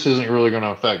this isn't really going to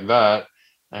affect that.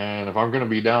 And if I'm going to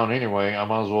be down anyway, I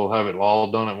might as well have it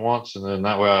all done at once. And then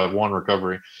that way I have one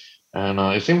recovery. And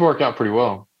it seemed to work out pretty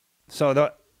well. So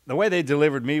the way they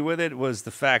delivered me with it was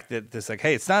the fact that it's like,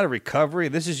 hey, it's not a recovery.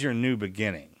 This is your new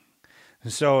beginning.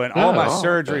 So, and all my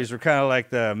surgeries were kind of like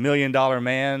the $1 Million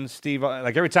Man, Steve.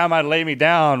 Like every time I'd lay me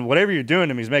down, whatever you're doing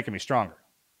to me is making me stronger.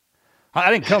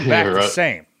 I didn't come back the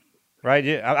same, right?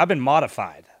 I've been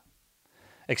modified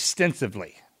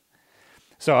extensively.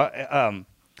 So,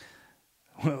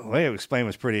 the way it explained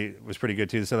was pretty good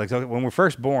too. So, like when we're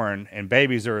first born and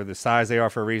babies are the size they are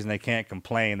for a reason, they can't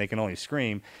complain, they can only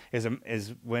scream. Is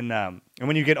when and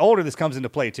when you get older, this comes into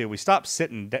play too. We stop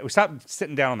sitting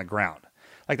down on the ground.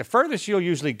 Like the furthest you'll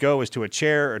usually go is to a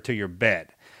chair or to your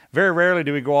bed. Very rarely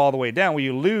do we go all the way down where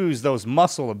you lose those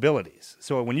muscle abilities.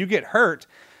 So when you get hurt,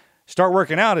 start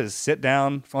working out is sit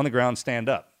down on the ground, stand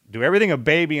up. Do everything a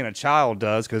baby and a child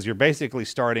does because you're basically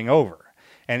starting over.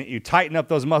 And you tighten up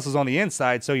those muscles on the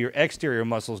inside so your exterior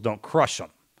muscles don't crush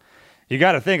them. You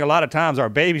got to think a lot of times our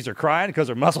babies are crying because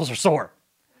their muscles are sore.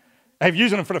 They've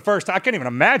used them for the first time. I can't even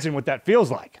imagine what that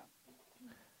feels like.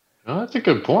 Oh, that's a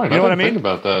good point. You know what I didn't mean? think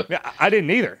about that. Yeah, I didn't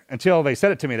either until they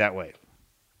said it to me that way.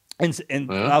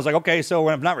 And I was like, okay, so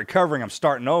when I'm not recovering, I'm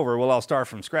starting over. Well, I'll start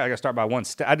from scratch. I got to start by one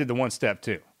step. I did the one step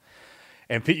too.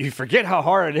 And you forget how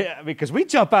hard it is because we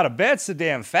jump out of bed so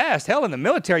damn fast. Hell, in the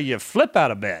military, you flip out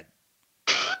of bed.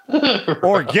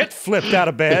 Or get flipped out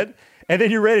of bed, and then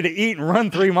you're ready to eat and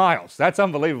run 3 miles. That's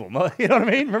unbelievable. You know what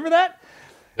I mean? Remember that?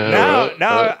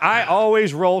 Now I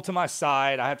always roll to my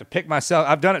side. I have to pick myself.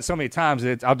 I've done it so many times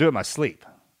that I'll do it in my sleep.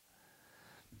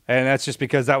 And that's just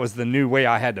because that was the new way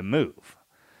I had to move.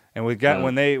 And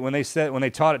when they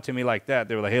taught it to me like that,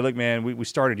 they were like, "Hey, look, man, we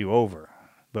started you over,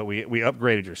 but we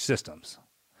upgraded your systems."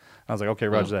 I was like, "Okay,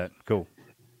 roger that. Cool."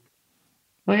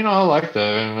 Well, I like that.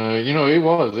 And,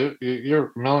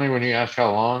 you're Melanie, when you asked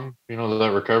how long,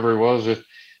 that recovery was,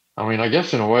 I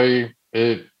guess in a way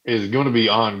it is going to be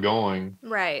ongoing.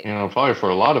 Right. Probably for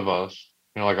a lot of us,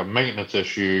 like a maintenance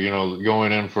issue,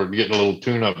 going in for getting a little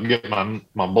tune up, get my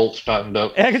bolts tightened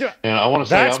up. And I want to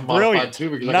say that's I'm brilliant too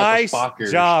because nice I got the Spock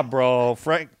ears. job, bro.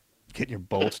 Frank, getting your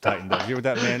bolts tightened up. You hear what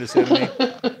that man just said to me?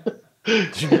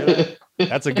 Did you hear that?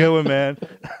 That's a good one, man.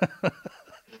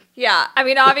 Yeah, I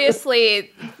mean,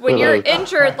 obviously, when you're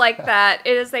injured like that,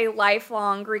 it is a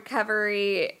lifelong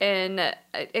recovery and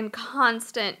in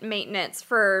constant maintenance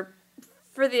for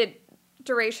the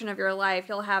duration of your life.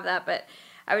 You'll have that, but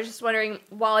I was just wondering,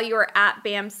 while you were at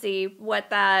BAMC, what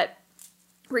that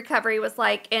recovery was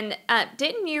like, and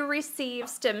didn't you receive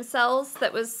stem cells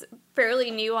that was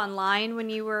fairly new online when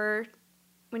you were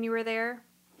there?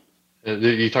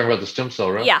 You talking about the stem cell,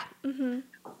 right? Yeah. Mm-hmm.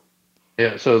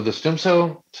 Yeah. So the stem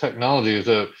cell technology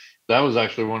that was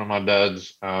actually one of my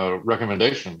dad's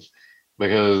recommendations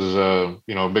because a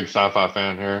big sci-fi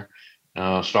fan here,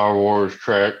 Star Wars,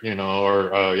 Trek,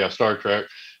 Star Trek,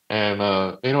 and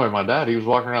anyway, my dad, he was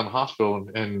walking around the hospital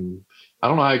and I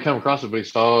don't know how he came across it, but he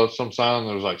saw some sign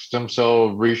that was like stem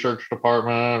cell research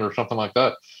department or something like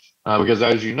that. Because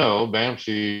as you know,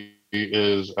 BAMC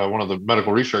is one of the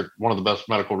best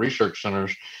medical research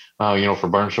centers, for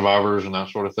burn survivors and that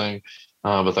sort of thing.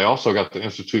 But they also got the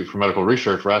Institute for Medical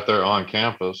Research right there on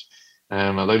campus,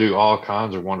 and they do all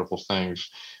kinds of wonderful things.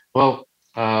 Well,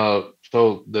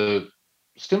 so the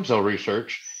stem cell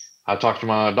research, I talked to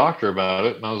my doctor about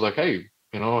it, and I was like, hey,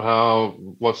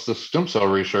 what's the stem cell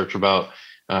research about?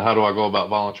 How do I go about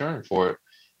volunteering for it?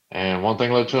 And one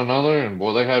thing led to another, and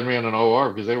boy, they had me in an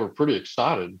OR because they were pretty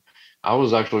excited. I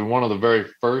was actually one of the very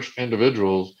first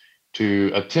individuals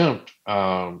to attempt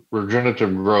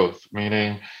regenerative growth,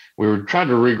 meaning we were trying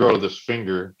to regrow this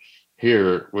finger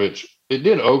here, which it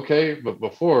did okay, but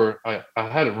before I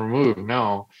had it removed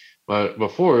now, but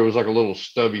before it was like a little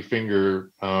stubby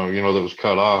finger, that was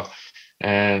cut off,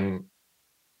 and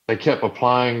they kept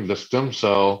applying the stem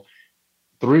cell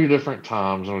 3 different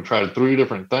times, and we tried 3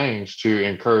 different things to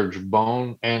encourage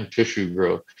bone and tissue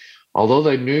growth. Although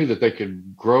they knew that they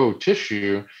could grow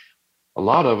tissue, a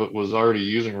lot of it was already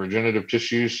using regenerative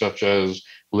tissues such as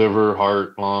liver,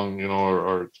 heart, lung,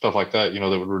 or stuff like that,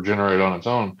 that would regenerate on its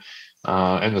own.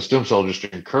 And the stem cell just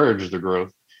encouraged the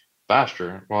growth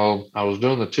faster. Well, I was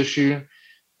doing the tissue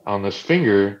on this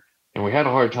finger, and we had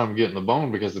a hard time getting the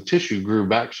bone because the tissue grew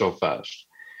back so fast.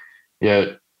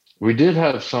 Yet we did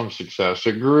have some success.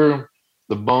 The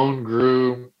bone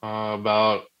grew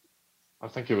about, I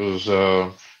think it was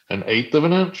an eighth of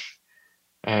an inch,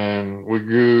 and we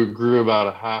grew about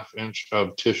a half inch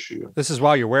of tissue. This is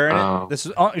while you're wearing it? This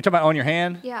is you're talking about on your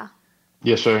hand? Yeah.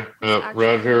 Yes, sir.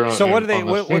 Right here on, so what do they,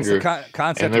 what's the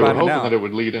concept and they were about it hoping now? that it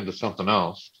would lead into something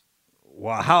else.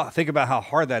 Well, think about how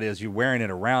hard that is. You're wearing it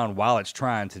around while it's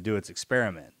trying to do its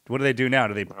experiment. What do they do now?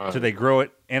 Do they grow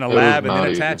it in a lab and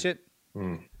then attach it?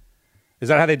 Is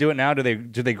that how they do it now? Do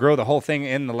they grow the whole thing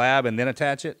in the lab and then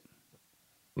attach it?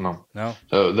 No.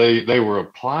 So they were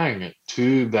applying it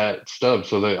to that stub.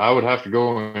 So I would have to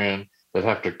go in, they'd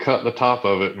have to cut the top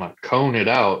of it and like cone it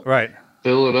out, right,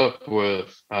 fill it up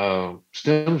with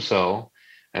stem cell,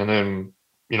 and then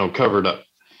cover it up.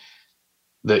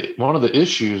 One of the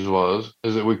issues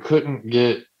is that we couldn't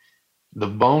get the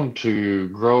bone to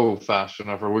grow fast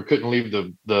enough, or we couldn't leave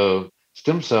the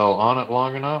stem cell on it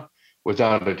long enough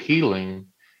without it healing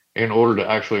in order to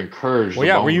actually encourage the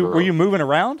bone growth. Were you moving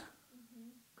around?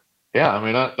 Yeah, I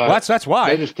mean, that's why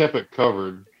they just kept it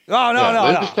covered. Oh no,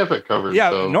 they just kept it covered. Yeah,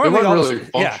 so normally it wasn't really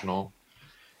functional.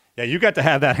 Yeah, you got to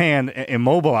have that hand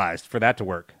immobilized for that to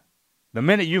work. The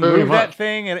minute you move that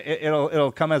thing,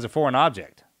 it'll come as a foreign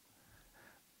object.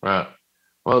 Right.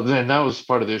 Well, then that was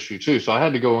part of the issue too. So I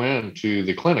had to go into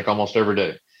the clinic almost every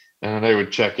day, and they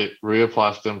would check it,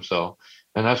 reapply stem cell,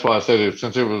 and that's why I said it.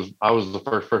 Since I was the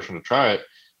first person to try it,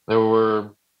 there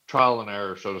were trial and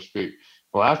error, so to speak.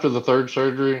 Well, after the 3rd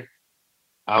surgery,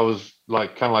 I was kind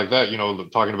of like that,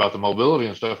 talking about the mobility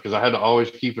and stuff, because I had to always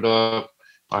keep it up.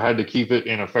 I had to keep it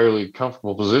in a fairly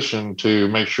comfortable position to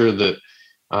make sure that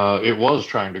it was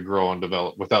trying to grow and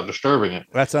develop without disturbing it.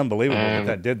 That's unbelievable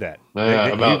that did that. Yeah,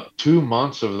 about 2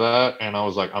 months of that, and I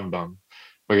was like, I'm done.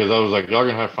 Because I was like, y'all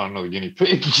gonna have to find another guinea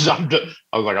pig. I'm done.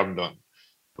 I was like, I'm done.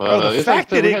 But the fact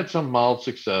that we had some mild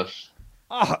success.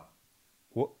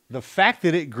 The fact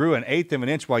that it grew an eighth of an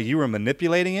inch while you were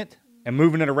manipulating it and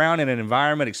moving it around in an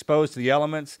environment exposed to the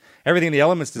elements, everything the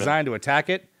elements designed to attack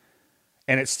it,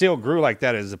 and it still grew like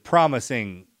that is very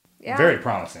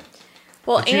promising.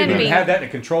 Well, but you didn't have that in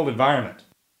a controlled environment.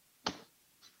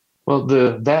 Well,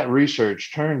 that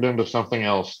research turned into something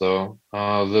else, though.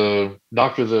 The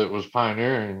doctor that was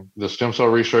pioneering the stem cell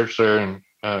research there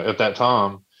at that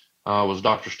time was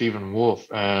Dr. Stephen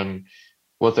Wolf. And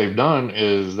what they've done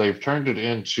is they've turned it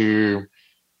into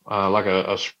like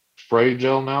a spray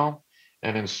gel now.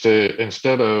 And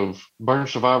instead of burn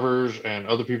survivors and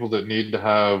other people that need to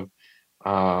have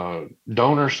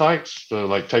donor sites, so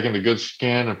like taking the good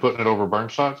skin and putting it over burn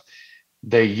sites,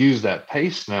 they use that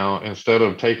paste now instead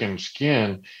of taking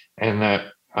skin, and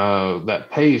that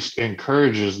paste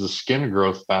encourages the skin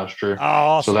growth faster. Oh,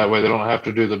 awesome. So that way they don't have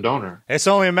to do the donor. It's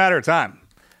only a matter of time.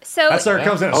 So That sucker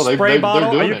comes in a Oh, spray bottle.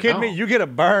 Are doing you it kidding me? now. You get a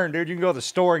burn, dude. You can go to the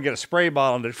store and get a spray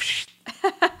bottle and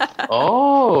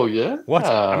Oh yeah. what?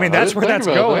 I mean, that's where didn't that's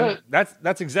think about going. that.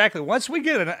 That's exactly. Once we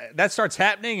get that starts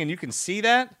happening, and you can see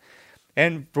that.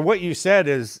 And for what you said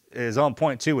is on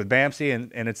point too with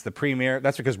BAMC, and it's the premier.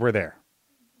 That's because we're there.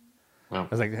 Yeah. I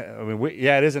was like, I mean,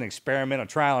 it is an experimental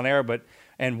trial and error,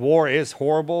 and war is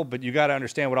horrible, but you got to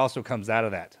understand what also comes out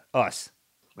of that. Us,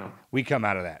 we come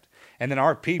out of that, and then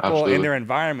our people Absolutely. in their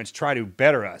environments try to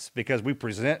better us because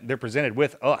they're presented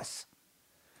with us.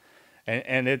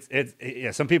 And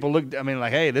it's some people look, I mean,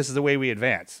 like, hey, this is the way we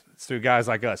advance. It's through guys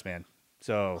like us, man.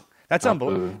 So that's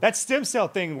unbelievable. That stem cell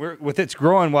thing with its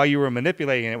growing while you were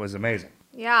manipulating it was amazing.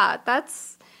 yeah,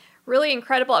 that's really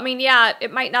incredible. I mean, yeah,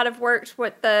 it might not have worked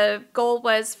what the goal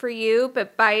was for you,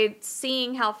 but by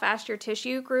seeing how fast your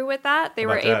tissue grew with that, they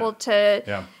were About that. able to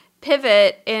Yeah.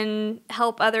 pivot and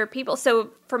help other people.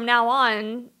 So from now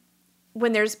on,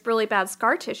 when there's really bad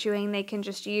scar tissuing, they can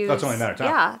just use. That's only a matter of time.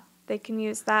 Yeah, they can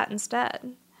use that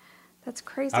instead. That's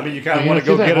crazy. I mean, you kind of You want to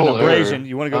see go that get an whole abrasion. area.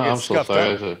 You want to go Oh, get I'm so scuffed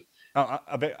sorry. up.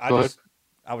 Go ahead.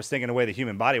 I was thinking the way the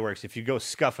human body works. If you go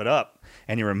scuff it up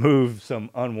and you remove some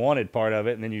unwanted part of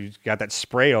it, and then you got that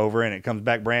spray over and it comes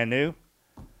back brand new.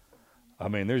 I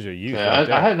mean, there's your use. Yeah, right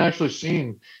there. I hadn't actually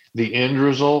seen the end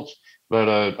results, but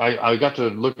I got to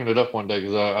looking it up one day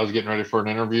because I was getting ready for an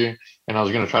interview, and I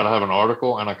was going to try to have an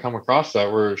article, and I come across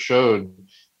that where it showed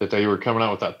that they were coming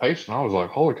out with that paste, and I was like,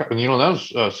 holy cow. And that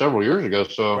was several years ago,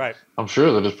 so Right. I'm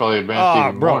sure that it's probably advanced Oh,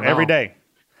 even bro, more now. every day.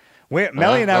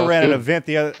 Melly and I that's ran an good.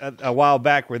 event a while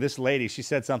back where this lady, she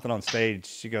said something on stage.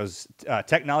 She goes,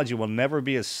 technology will never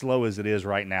be as slow as it is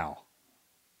right now.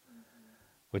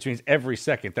 Which means every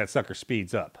second that sucker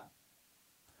speeds up.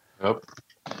 Yep.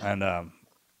 And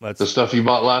The stuff you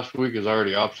bought last week is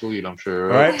already obsolete, I'm sure.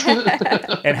 right?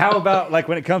 And how about like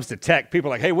when it comes to tech, people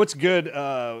are like, hey, what's good?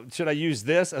 Should I use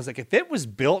this? I was like, if it was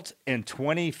built in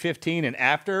 2015 and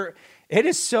after, it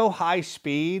is so high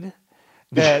speed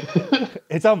that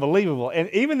it's unbelievable. And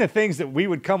even the things that we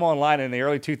would come online in the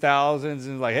early 2000s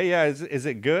and like, hey, yeah, is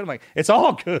it good? I'm like, it's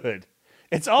all good.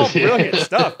 It's all brilliant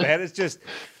stuff, man. It's just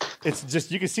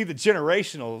you can see the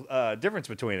generational difference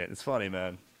between it. It's funny,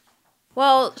 man.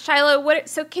 Well, Shilo,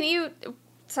 so can you?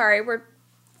 Sorry, we're.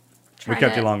 We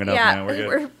kept you long enough, man.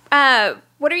 We're good.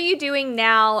 What are you doing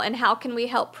now, and how can we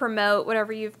help promote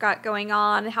whatever you've got going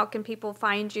on? How can people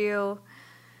find you?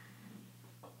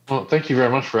 Well, thank you very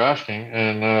much for asking.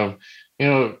 And,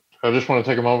 I just want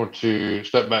to take a moment to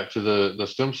step back to the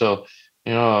stem cell.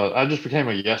 I just became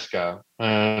a yes guy.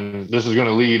 And this is going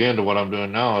to lead into what I'm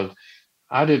doing now. Is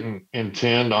I didn't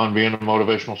intend on being a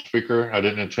motivational speaker. I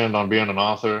didn't intend on being an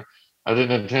author. I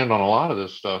didn't intend on a lot of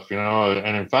this stuff,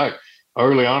 And in fact,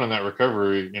 early on in that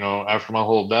recovery, after my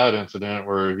whole dad incident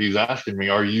where he's asking me,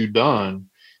 are you done?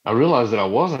 I realized that I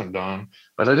wasn't done,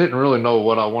 but I didn't really know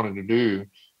what I wanted to do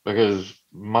because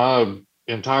my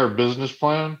entire business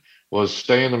plan was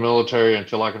stay in the military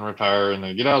until I can retire and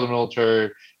then get out of the military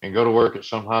and go to work at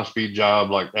some high speed job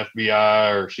like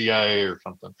FBI or CIA or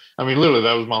something. I mean, literally,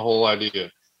 that was my whole idea.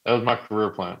 That was my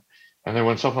career plan. And then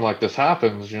when something like this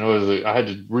happens, I had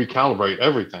to recalibrate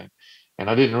everything.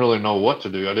 And I didn't really know what to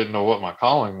do. I didn't know what my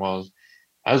calling was.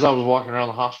 As I was walking around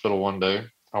the hospital one day,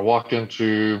 I walked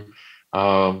into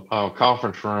a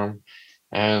conference room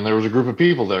and there was a group of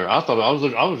people there. I thought I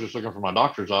was just looking for my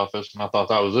doctor's office and I thought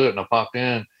that was it. And I popped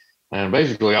in and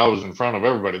basically I was in front of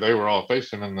everybody. They were all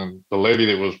facing. And then the lady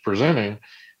that was presenting,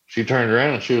 she turned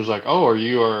around and she was like, oh, are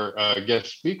you our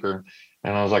guest speaker?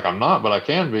 And I was like, I'm not, but I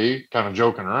can be, kind of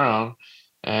joking around.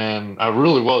 And I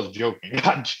really was joking.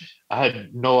 I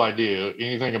had no idea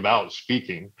anything about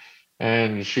speaking.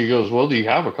 And she goes, well, do you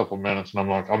have a couple minutes? And I'm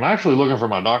like, I'm actually looking for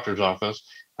my doctor's office.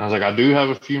 And I was like, I do have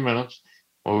a few minutes.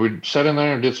 Well, we sat in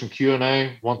there and did some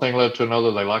Q&A. One thing led to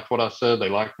another. They liked what I said. They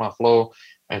liked my flow.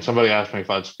 And somebody asked me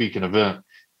if I'd speak an event.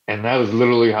 And that is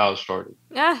literally how it started.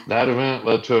 Yeah. That event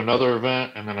led to another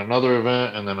event and then another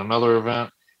event and then another event.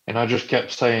 And I just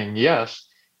kept saying yes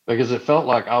because it felt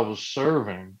like I was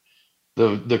serving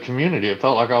the community. It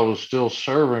felt like I was still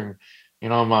serving,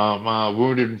 my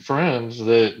wounded friends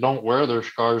that don't wear their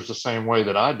scars the same way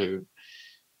that I do.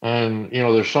 And,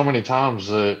 there's so many times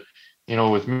that,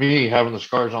 with me having the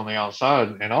scars on the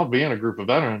outside and I'll be in a group of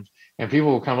veterans and people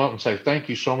will come up and say, thank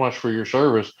you so much for your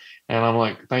service. And I'm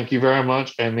like, thank you very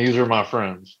much. And these are my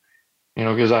friends,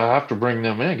 because I have to bring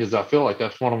them in because I feel like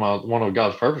that's one of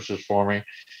God's purposes for me.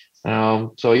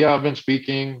 So yeah, I've been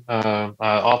speaking. I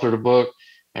authored a book.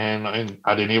 and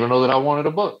I didn't even know that I wanted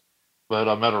a book. But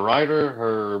I met a writer.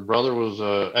 Her brother was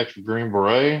a ex-Green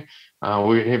Beret.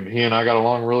 He and I got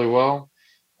along really well.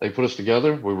 They put us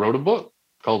together. We wrote a book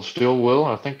called Still Will.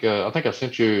 I think I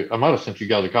sent you. I might have sent you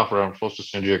guys a copy. I'm supposed to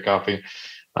send you a copy,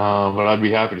 but I'd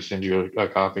be happy to send you a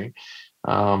copy.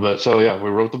 But so yeah, we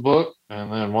wrote the book,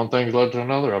 and then one thing led to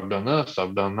another. I've done this,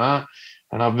 I've done that,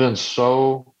 and I've been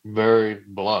so very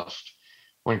blessed.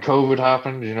 When COVID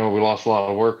happened, we lost a lot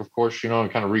of work, of course,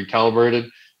 and kind of recalibrated.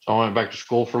 So I went back to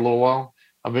school for a little while.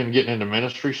 I've been getting into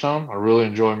ministry some. I really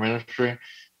enjoy ministry.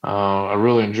 I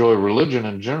really enjoy religion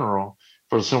in general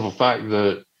for the simple fact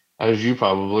that, as you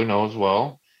probably know as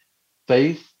well,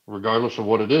 faith, regardless of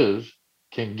what it is,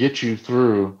 can get you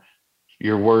through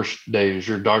your worst days,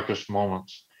 your darkest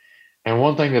moments. And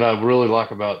one thing that I really like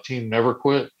about Team Never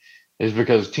Quit is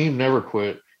because Team Never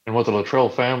Quit and what the Luttrell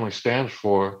family stands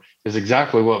for is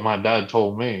exactly what my dad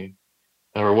told me,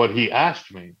 or what he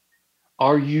asked me.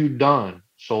 Are you done,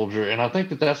 soldier? And I think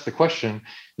that that's the question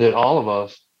that all of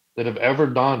us that have ever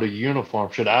donned a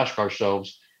uniform should ask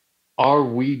ourselves. Are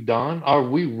we done? Are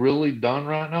we really done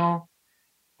right now?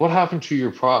 What happened to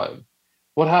your pride?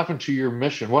 What happened to your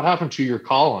mission? What happened to your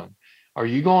calling? Are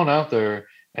you going out there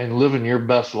and living your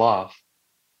best life?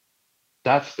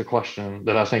 That's the question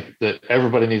that I think that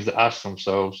everybody needs to ask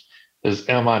themselves is,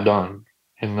 am I done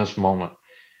in this moment?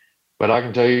 But I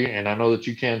can tell you, and I know that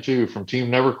you can too, from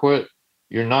Team Never Quit,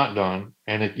 you're not done,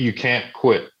 and you can't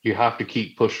quit. You have to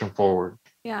keep pushing forward.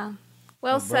 Yeah.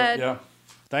 Well said. Yeah.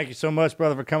 Thank you so much,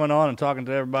 brother, for coming on and talking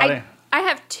to everybody. I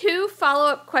have 2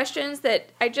 follow-up questions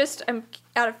that I'm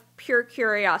out of pure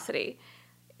curiosity.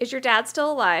 Is your dad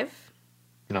still alive?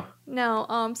 No. No.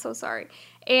 Oh, I'm so sorry.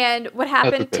 And what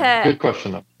happened Good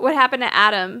question, though. What happened to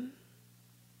Adam?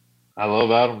 I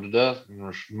love Adam to death,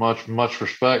 and much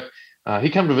respect. He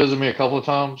came to visit me a couple of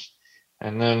times,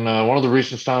 and then one of the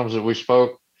recent times that we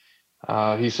spoke,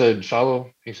 he said,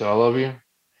 "Shilo," he said, "I love you."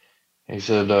 He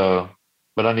said,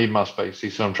 "But I need my space." He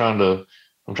said, "I'm trying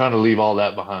to leave all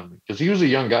that behind me," because he was a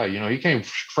young guy. He came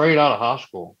straight out of high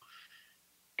school,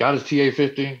 got his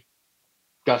TA-50,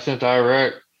 got sent to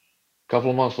Iraq. A couple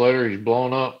of months later, he's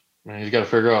blown up, and he's got to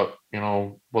figure out,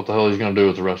 what the hell he's going to do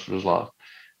with the rest of his life.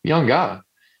 Young guy.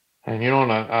 And,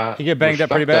 and he get banged up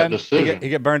pretty bad? He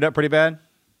get burned up pretty bad?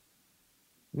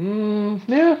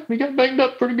 Yeah, he got banged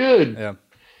up pretty good.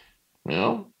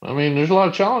 Yeah. There's a lot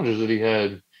of challenges that he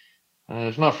had.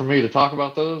 It's not for me to talk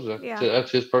about those.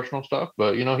 That's his personal stuff.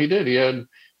 But, he did.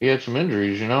 He had some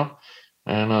injuries,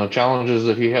 and challenges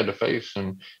that he had to face.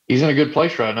 And he's in a good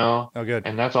place right now. Oh, good.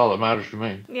 And that's all that matters to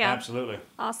me. Yeah. Absolutely.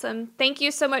 Awesome. Thank you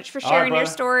so much for sharing your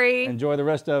story. Enjoy the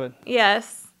rest of it.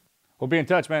 Yes. We'll be in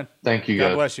touch, man. Thank you, guys.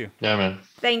 God bless you. Yeah, man.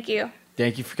 Thank you.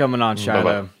 Thank you for coming on, Shilo.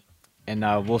 Bye-bye.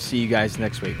 And we'll see you guys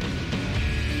next week.